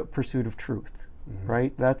always a pursuit of truth,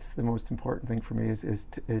 right? That's the most important thing for me is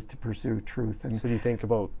to pursue truth. And so, do you think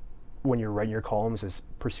about, when you're writing your columns, is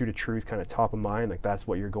pursuit of truth kind of top of mind? Like that's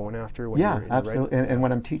what you're going after? When you're absolutely. And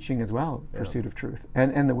when I'm teaching as well, pursuit of truth.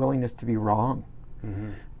 And the willingness to be wrong,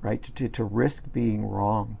 right? To risk being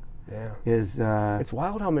wrong is... it's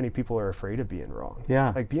wild how many people are afraid of being wrong.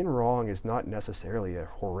 Like being wrong is not necessarily a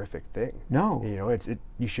horrific thing. No.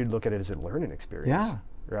 You should look at it as a learning experience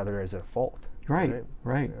rather as a fault. Right.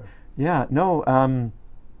 Yeah, no, and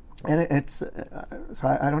it's so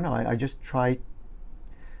I don't know. I just try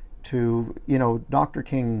to, Dr.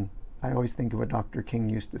 King. I always think of what Dr. King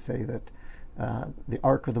used to say, that the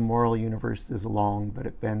arc of the moral universe is long, but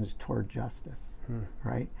it bends toward justice,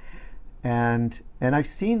 right? And I've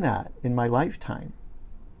seen that in my lifetime.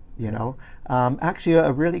 Actually,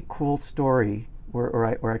 a really cool story where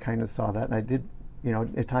I kind of saw that, and I did.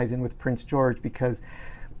 It ties in with Prince George, because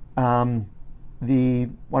one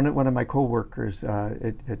of my co-workers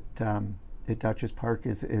at Dutchess Park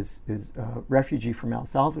is a refugee from El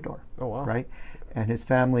Salvador. Oh, wow. Right, and his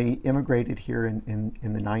family immigrated here in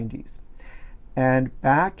the 90s, and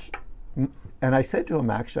I said to him,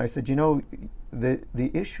 actually, I said,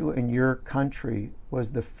 the issue in your country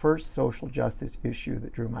was the first social justice issue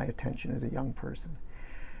that drew my attention as a young person.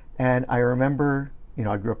 And I remember,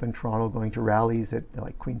 I grew up in Toronto, going to rallies at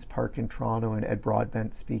like Queen's Park in Toronto, and Ed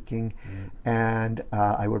Broadbent speaking. And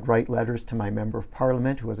I would write letters to my member of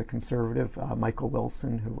parliament, who was a conservative, Michael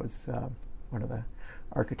Wilson, who was one of the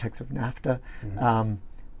architects of NAFTA.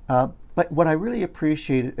 But what I really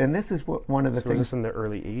appreciated, and this is one of the things. Was this in the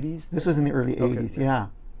early 80s? This was in the early 80s, yeah.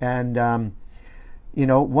 And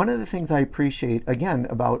one of the things I appreciate, again,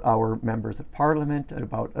 about our members of parliament and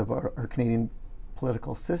about our Canadian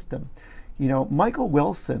political system, Michael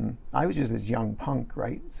Wilson, I was just this young punk,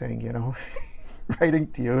 right, saying, writing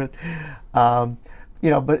to you,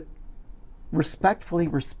 but respectfully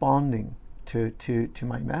responding to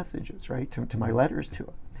my messages, right, to my letters to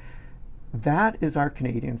him. That is our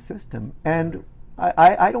Canadian system. And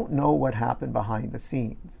I don't know what happened behind the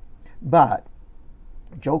scenes, but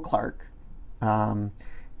Joe Clark and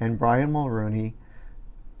Brian Mulroney,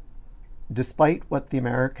 despite what the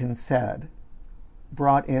Americans said,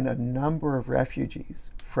 brought in a number of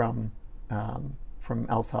refugees from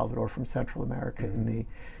El Salvador, from Central America in the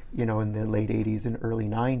late 80s and early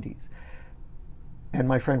 90s. And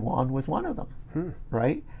my friend Juan was one of them,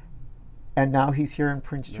 right? And now he's here in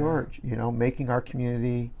Prince George, making our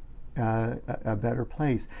community a better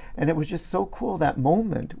place. And it was just so cool, that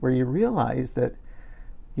moment where you realize that,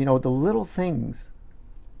 the little things,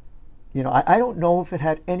 I don't know if it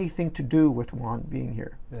had anything to do with Juan being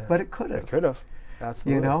here, but it could have. It could have,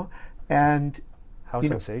 absolutely. And how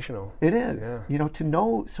sensational. It is, to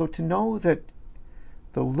know that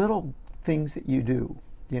the little things that you do,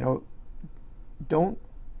 don't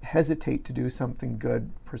hesitate to do something good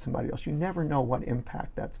for somebody else. You never know what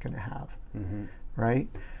impact that's going to have, right?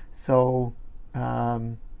 So,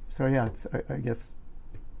 yeah, it's, I guess,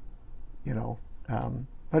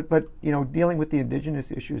 but dealing with the Indigenous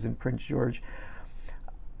issues in Prince George,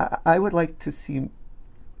 I would like to see.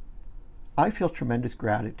 I feel tremendous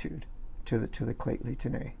gratitude to the Lheidli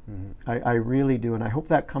T'enneh. I really do, and I hope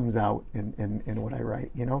that comes out in what I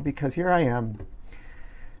write. Because here I am,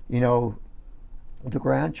 the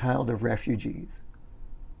grandchild of refugees,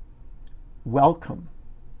 welcome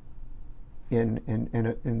in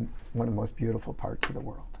one of the most beautiful parts of the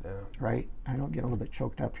world, right? I don't get a little bit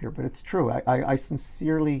choked up here, but it's true. I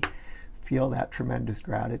sincerely feel that tremendous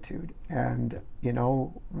gratitude, and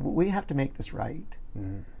we have to make this right,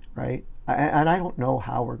 right? And I don't know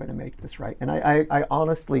how we're going to make this right, and I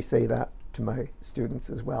honestly say that to my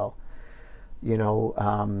students as well,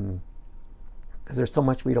 because there's so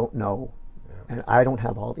much we don't know. And I don't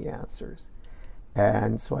have all the answers.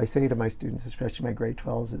 And so I say to my students, especially my grade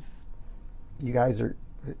 12s, is you guys are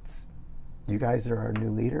our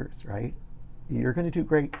new leaders, right? You're going to do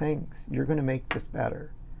great things. You're going to make this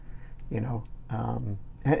better, And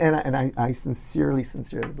I sincerely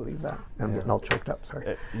believe that. I'm getting all choked up,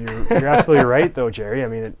 sorry. You're absolutely right, though, Jerry. I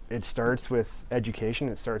mean, it starts with education.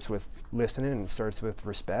 It starts with listening. And it starts with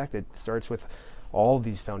respect. It starts with all of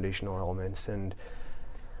these foundational elements. And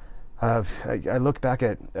I look back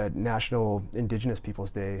at National Indigenous Peoples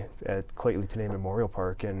Day at Lheidli T'enneh Memorial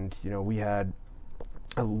Park, and we had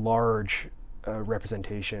a large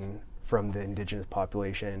representation from the Indigenous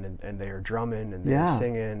population, and they were drumming and they were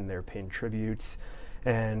singing and they were paying tributes,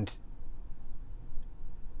 and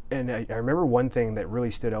I remember one thing that really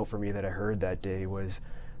stood out for me that I heard that day was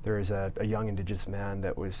there was a young Indigenous man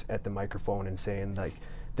that was at the microphone and saying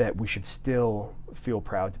that we should still feel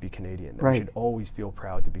proud to be Canadian, that we should always feel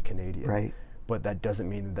proud to be Canadian. Right. But that doesn't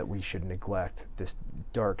mean that we should neglect this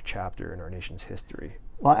dark chapter in our nation's history.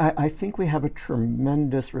 Well, I think we have a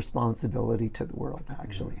tremendous responsibility to the world,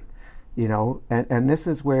 actually. And this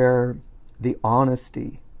is where the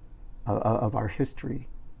honesty of our history,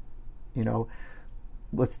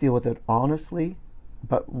 let's deal with it honestly,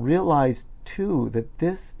 but realize too that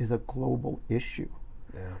this is a global issue,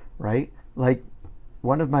 right? Like,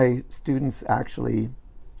 one of my students actually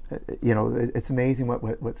you know, it's amazing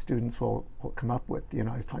what students will come up with. You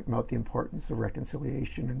know, I was talking about the importance of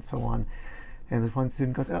reconciliation and so on. And this one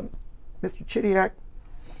student goes, Mr. Chidiac,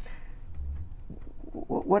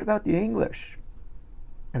 what about the English?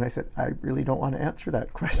 And I said, I really don't want to answer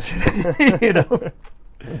that question. You know,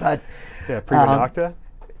 but yeah, prima nocta.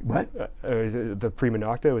 What? Is it the prima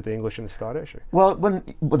nocta with the English and the Scottish? Or? Well,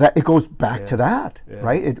 that it goes back to that, Yeah.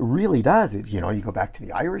 right? It really does. You know, you go back to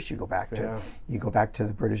the Irish, you go back to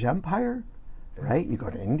the British Empire, right? You go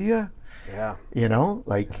to India. Yeah. You know,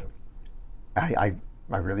 like I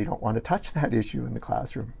really don't want to touch that issue in the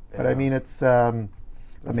classroom. But I mean, it's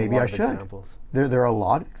but maybe I should. Examples. There are a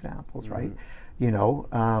lot of examples, right? You know,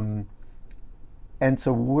 and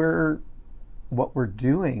so what we're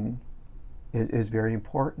doing is very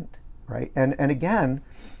important, right? And again,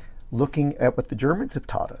 looking at what the Germans have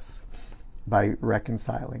taught us by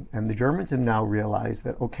reconciling. And the Germans have now realized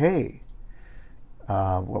that, okay,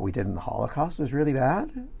 what we did in the Holocaust was really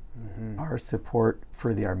bad. Our support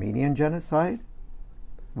for the Armenian genocide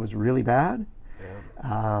was really bad.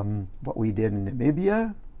 Yeah. What we did in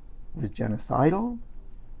Namibia was genocidal.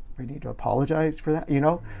 We need to apologize for that, you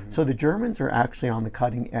know? So the Germans are actually on the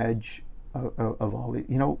cutting edge of all the,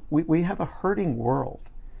 you know, we have a hurting world.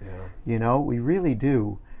 Yeah. You know, we really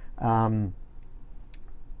do.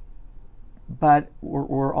 But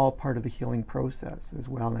we're all part of the healing process as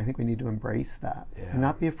well, and I think we need to embrace that and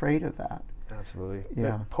not be afraid of that. Absolutely.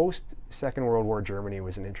 Yeah. Post Second World War Germany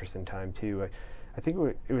was an interesting time too. I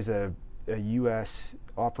think it was a U.S.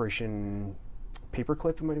 Operation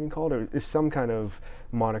Paperclip, it might have been called. It was some kind of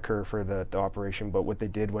moniker for the operation. But what they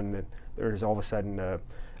did when there was all of a sudden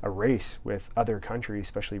a race with other countries,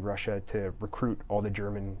 especially Russia, to recruit all the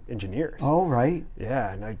German engineers. Oh, right.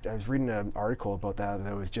 Yeah, and I was reading an article about that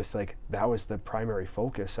was just like, that was the primary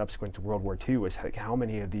focus subsequent to World War II, was like, how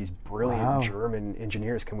many of these brilliant German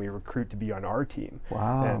engineers can we recruit to be on our team?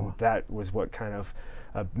 Wow. And that was what kind of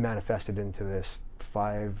manifested into this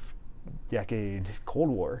 5-decade Cold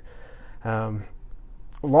War.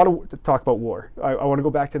 A lot of talk about war. I want to go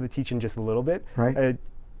back to the teaching just a little bit. Right.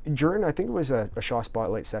 During, I think it was a Shaw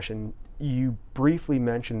Spotlight session, you briefly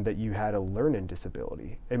mentioned that you had a learning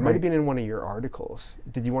disability. It might have been in one of your articles.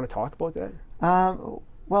 Did you want to talk about that?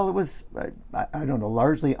 Well, it was, I don't know,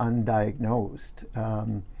 largely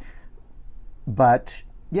undiagnosed. But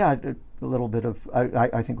yeah, a little bit of,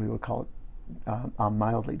 I think we would call it I'm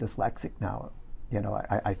mildly dyslexic now, you know,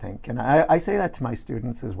 I think. And I say that to my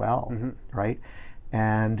students as well, right?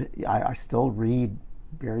 And I still read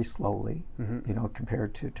very slowly, you know,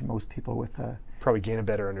 compared to most people with a... Probably gain a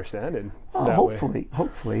better understanding. Well,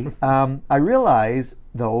 hopefully. I realize,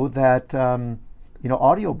 though, that, you know,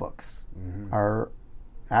 audiobooks are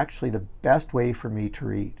actually the best way for me to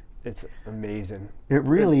read. It's amazing. It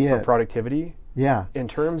really is. For productivity. Yeah. In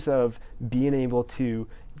terms of being able to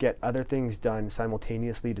get other things done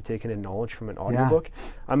simultaneously to take in knowledge from an audiobook,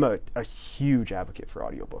 I'm a huge advocate for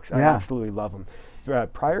audiobooks. I absolutely love them.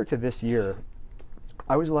 Prior to this year,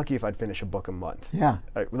 I was lucky if I'd finish a book a month. Yeah.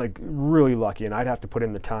 Like really lucky, and I'd have to put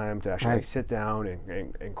in the time to actually like, sit down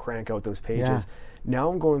and crank out those pages. Yeah.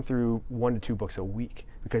 Now I'm going through 1 to 2 books a week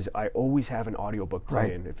because I always have an audiobook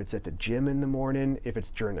playing. If it's at the gym in the morning, if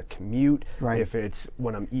it's during a commute, if it's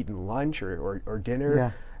when I'm eating lunch or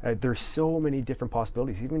dinner. There's so many different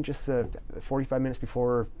possibilities, even just 45 minutes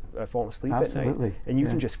before falling asleep at night. And you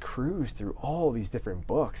can just cruise through all these different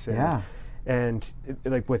books. And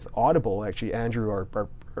like with Audible, actually, Andrew, our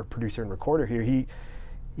producer and recorder here,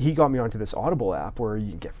 he got me onto this Audible app where you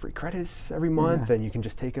can get free credits every month and you can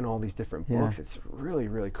just take in all these different books. It's really,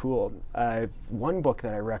 really cool. One book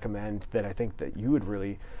that I recommend that I think that you would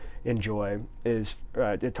really enjoy is,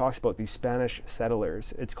 it talks about these Spanish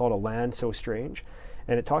settlers. It's called A Land So Strange.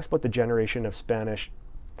 And it talks about the generation of Spanish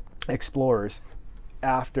explorers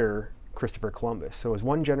after Christopher Columbus. So it was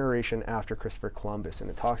one generation after Christopher Columbus, and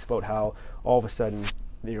it talks about how all of a sudden,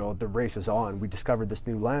 you know, the race was on. We discovered this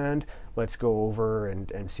new land. Let's go over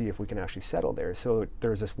and see if we can actually settle there. So there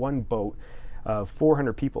was this one boat of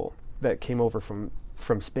 400 people that came over from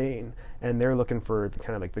Spain, and they're looking for the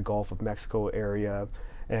kind of like the Gulf of Mexico area.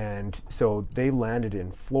 And so they landed in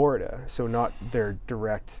Florida, so not their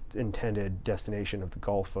direct intended destination of the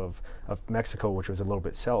Gulf of Mexico, which was a little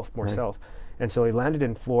bit more south. And so they landed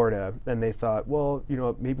in Florida, and they thought, well, you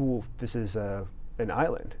know, maybe this is an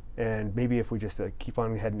island, and maybe if we just keep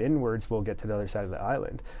on heading inwards, we'll get to the other side of the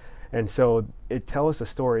island. And so it tells a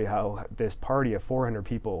story how this party of 400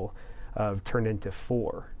 people turned into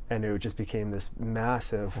 4. And it just became this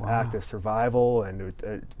massive Wow. act of survival, and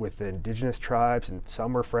with the indigenous tribes, and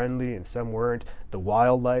some were friendly and some weren't. The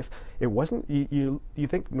wildlife, it wasn't, you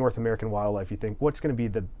think North American wildlife, you think what's going to be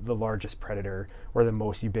the largest predator or the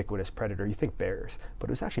most ubiquitous predator? You think bears, but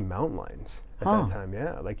it was actually mountain lions at Huh. that time.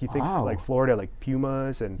 Yeah, like you think Wow. like Florida, like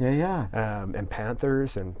pumas and Yeah, yeah. and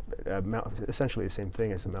panthers, and essentially the same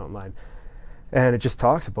thing as the mountain lion. And it just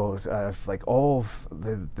talks about like all of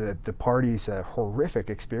the parties' horrific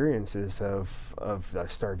experiences of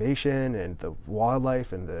starvation and the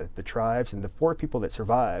wildlife and the tribes. And the 4 people that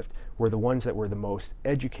survived were the ones that were the most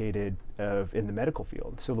educated in the medical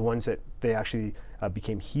field. So the ones that they actually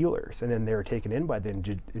became healers, and then they were taken in by the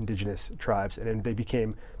indigenous tribes, and then they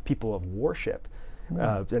became people of worship.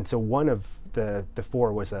 And so one of the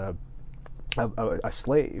 4 was a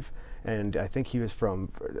slave. And I think he was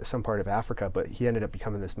from some part of Africa, but he ended up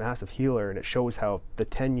becoming this massive healer. And it shows how the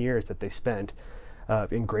 10 years that they spent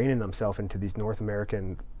ingraining themselves into these North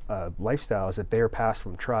American lifestyles, that they are passed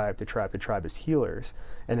from tribe to tribe to tribe as healers.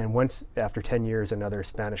 And then once, after 10 years, another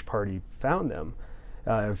Spanish party found them,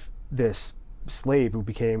 this slave who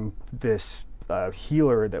became this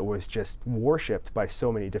healer that was just worshipped by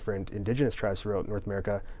so many different indigenous tribes throughout North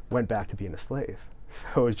America went back to being a slave.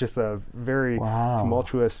 So it was just a very Wow.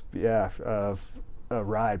 tumultuous,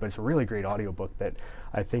 ride, but it's a really great audiobook that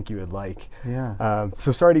I think you would like. Yeah.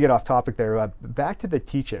 So sorry to get off topic there. Back to the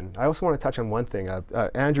teaching. I also want to touch on one thing.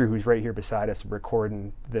 Andrew, who's right here beside us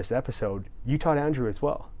recording this episode, you taught Andrew as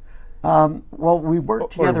well. Well, we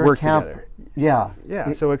worked together at camp. Together. Yeah.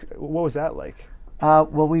 Yeah. So what was that like?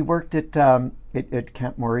 Well, we worked at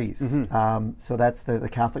Camp Maurice. So that's the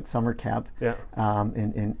Catholic summer camp Yeah.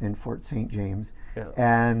 in Fort St. James. Yeah.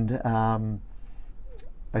 And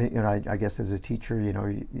I guess as a teacher,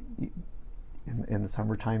 in the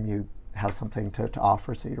summertime you have something to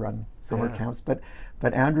offer, so you run summer Yeah. camps. But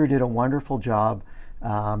Andrew did a wonderful job.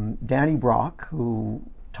 Danny Brock, who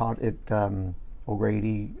taught at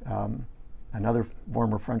O'Grady, another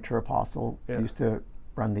former Frontier Apostle, Yeah. used to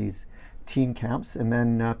run these teen camps, and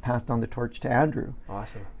then passed on the torch to Andrew.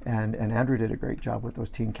 Awesome. And Andrew did a great job with those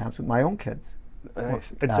teen camps with my own kids.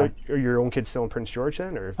 Nice. And so are your own kids still in Prince George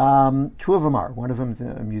then, or? 2 of them are. One of them's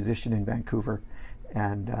a musician in Vancouver,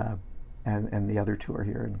 and the other 2 are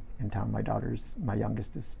here in town. My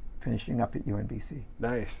youngest is finishing up at UNBC.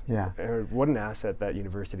 Nice. Yeah. What an asset that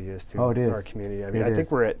university is to Oh, it is. our community. I mean, It I think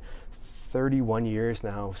is. we're at 31 years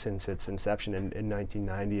now since its inception in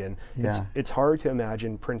 1990, and Yeah. it's hard to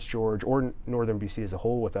imagine Prince George or Northern BC as a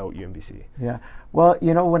whole without UNBC. Yeah. Well,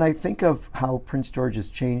 when I think of how Prince George has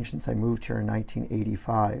changed since I moved here in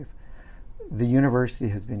 1985, the university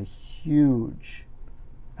has been a huge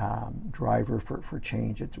driver for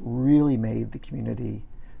change. It's really made the community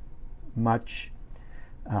much,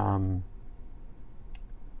 I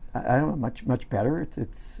don't know, much better.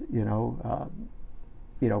 It's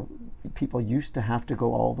people used to have to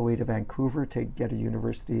go all the way to Vancouver to get a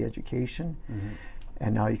university education,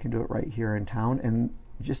 and now you can do it right here in town. And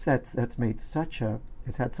just that's made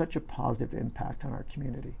it's had such a positive impact on our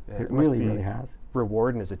community. Yeah, it it must really, be really has.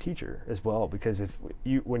 Rewarding as a teacher as well, because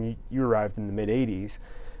when you arrived in the mid 80s,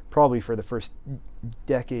 probably for the first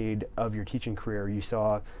decade of your teaching career, you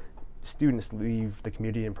saw students leave the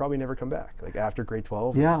community and probably never come back, like after grade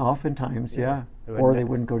 12. Yeah, oftentimes, yeah. And Or then- they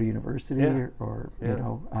wouldn't go to university, Yeah. or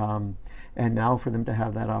Yeah. and now for them to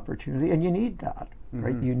have that opportunity, and you need that,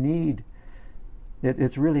 right? Mhm. You need.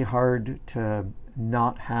 It's really hard to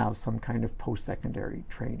not have some kind of post-secondary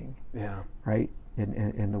training, Yeah. right,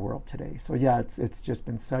 in the world today. So yeah, it's just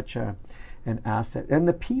been such an asset, and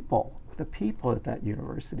the people at that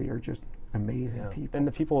university are just amazing Yeah. people. And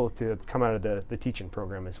the people to come out of the teaching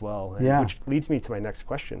program as well. And Yeah. which leads me to my next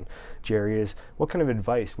question, Jerry, is what kind of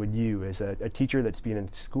advice would you, as a teacher that's been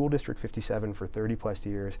in School District 57 for 30 plus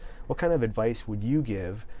years, what kind of advice would you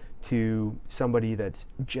give to somebody that's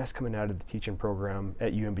just coming out of the teaching program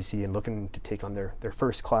at UNBC and looking to take on their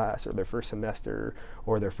first class or their first semester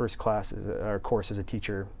or their first class or course as a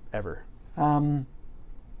teacher ever?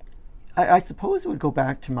 I suppose it would go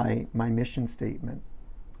back to my mission statement,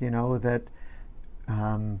 that,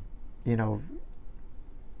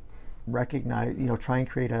 recognize, try and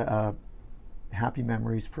create a happy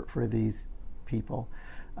memories for these people,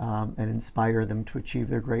 and inspire them to achieve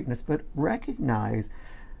their greatness, but recognize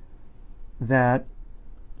that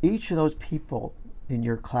each of those people in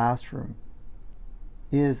your classroom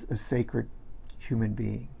is a sacred human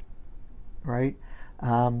being, right?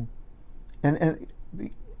 And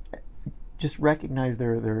just recognize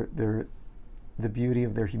the beauty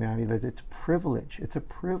of their humanity, that it's a privilege. It's a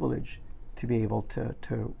privilege to be able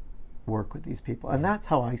to work with these people. And that's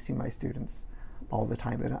how I see my students all the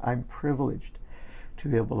time. And I'm privileged to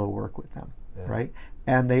be able to work with them, right?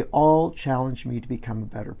 And they all challenge me to become a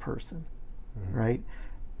better person, right?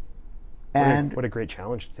 And what a great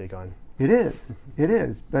challenge to take on. it is,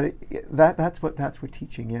 but that's what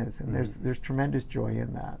teaching is, and there's tremendous joy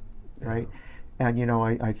in that, right? And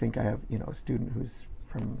I think I have a student who's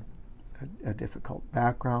from a difficult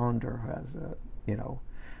background or has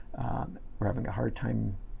we're having a hard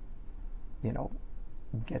time,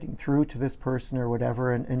 getting through to this person or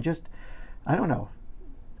whatever, and just I don't know,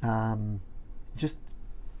 just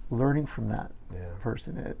learning from that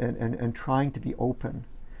person and trying to be open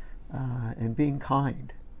and being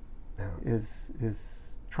kind.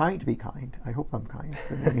 Is trying to be kind. I hope I'm kind.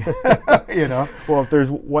 Well, if there's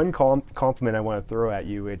one compliment I want to throw at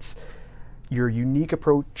you, it's your unique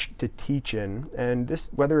approach to teaching, and this,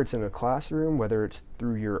 whether it's in a classroom, whether it's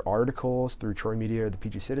through your articles, through Troy Media or the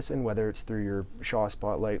PG Citizen, whether it's through your Shaw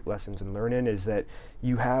Spotlight Lessons in Learning, is that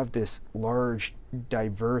you have this large,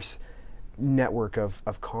 diverse network of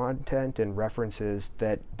content and references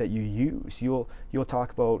that you use. You'll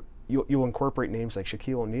talk about, you'll incorporate names like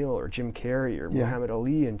Shaquille O'Neal or Jim Carrey or Muhammad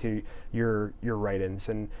Ali into your write-ins,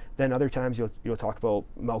 and then other times you'll talk about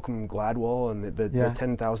Malcolm Gladwell and the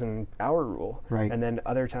 10,000 hour rule, and then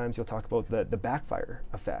other times you'll talk about the backfire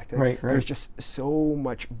effect. There's just so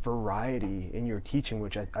much variety in your teaching,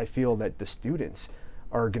 which I feel that the students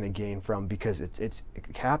are going to gain from, because it's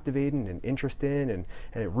captivating and interesting, and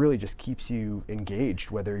it really just keeps you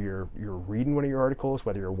engaged, whether you're reading one of your articles,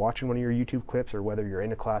 whether you're watching one of your YouTube clips, or whether you're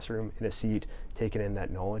in a classroom in a seat taking in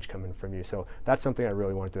that knowledge coming from you. So that's something I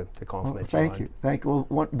really wanted to compliment you on. Thank you.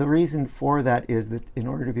 Well, the reason for that is that in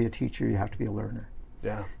order to be a teacher, you have to be a learner.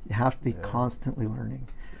 You have to be constantly learning.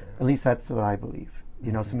 At least that's what I believe.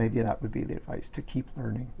 So maybe that would be the advice, to keep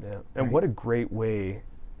learning. And what a great way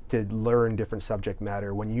to learn different subject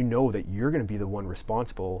matter when you know that you're going to be the one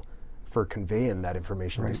responsible for conveying that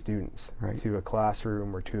information to students, to a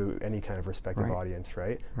classroom or to any kind of respective audience,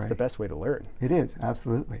 right? It's the best way to learn. It is,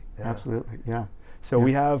 absolutely. Absolutely, yeah. So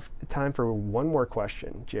we have time for one more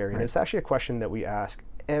question, Jerry, and it's actually a question that we ask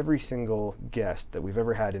every single guest that we've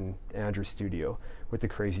ever had in Andrew's studio with the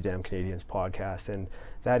Crazy Damn Canadians podcast, and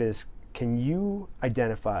that is, can you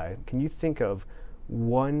think of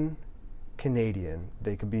one Canadian?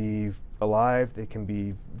 They could be alive, they can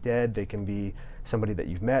be dead, they can be somebody that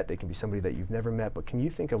you've met, they can be somebody that you've never met, but can you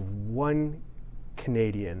think of one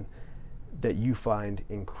Canadian that you find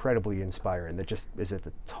incredibly inspiring, that just is at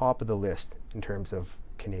the top of the list in terms of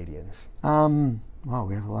Canadians? Wow,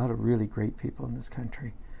 we have a lot of really great people in this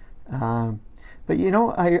country. But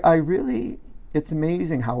I really, it's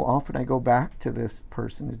amazing how often I go back to this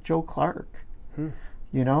person, is Joe Clark.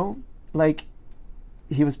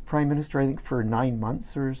 He was Prime Minister, I think, for 9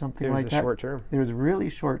 months or something like that. It was a short term. It was a really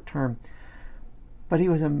short term. But he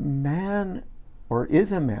was a man, or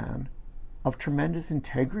is a man, of tremendous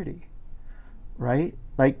integrity, right?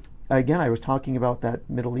 Again, I was talking about that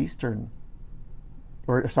Middle Eastern,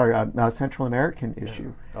 Central American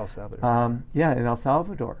issue. El Salvador. In El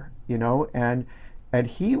Salvador, and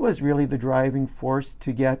he was really the driving force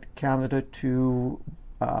to get Canada to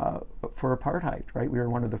for apartheid, right? We were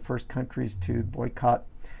one of the first countries to boycott,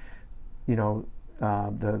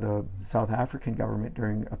 the South African government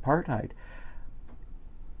during apartheid.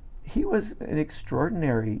 He was an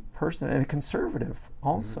extraordinary person, and a conservative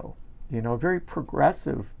also, a very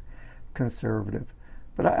progressive conservative.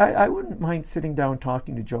 But I wouldn't mind sitting down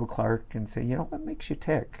talking to Joe Clark and say, what makes you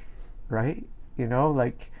tick, right? Do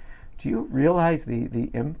you realize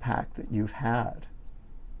the impact that you've had?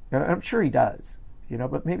 And I'm sure he does.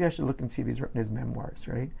 But maybe I should look and see if he's written his memoirs,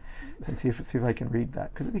 right? And see if I can read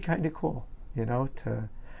that, because it'd be kind of cool, So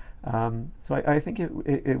I think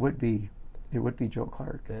it would be Joe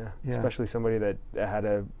Clark. Yeah. Especially somebody that had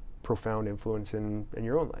a profound influence in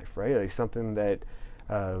your own life, right? Like something that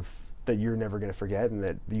you're never going to forget, and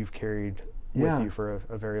that you've carried with you for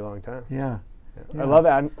a very long time. Yeah. I love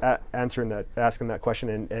asking that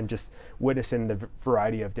question and just witnessing the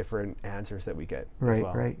variety of different answers that we get.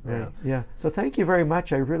 Right. Yeah. So thank you very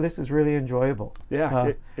much. This is really enjoyable.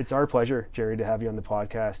 Yeah, it's our pleasure, Jerry, to have you on the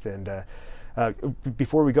podcast. And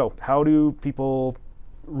before we go, how do people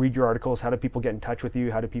read your articles? How do people get in touch with you?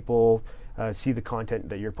 How do people see the content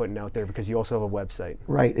that you're putting out there? Because you also have a website.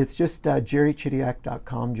 Right. It's just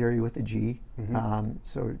jerrychidiac.com, Jerry with a G.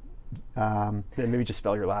 Then maybe just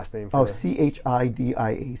spell your last name.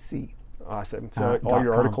 Chidiac. Awesome. So all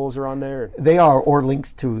your articles are on there? They are, or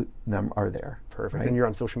links to them are there. Perfect. Right? And you're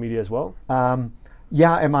on social media as well?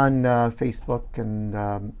 Yeah, I'm on Facebook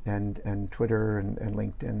and Twitter and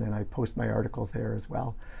LinkedIn, and I post my articles there as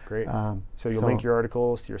well. Great. So you'll link your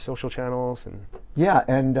articles to your social channels and. Yeah,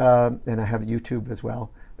 and I have YouTube as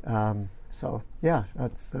well. So yeah,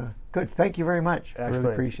 that's good. Thank you very much. Excellent. I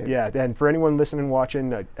really appreciate it. Yeah, and for anyone listening and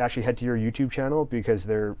watching, actually head to your YouTube channel because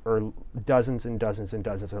there are dozens and dozens and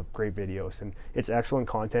dozens of great videos, and it's excellent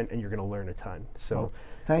content, and you're going to learn a ton. So, well,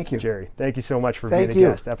 thank you, Jerry. Thank you so much for being a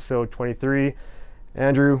guest. Episode 23.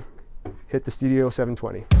 Andrew, hit the Studio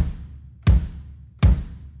 720.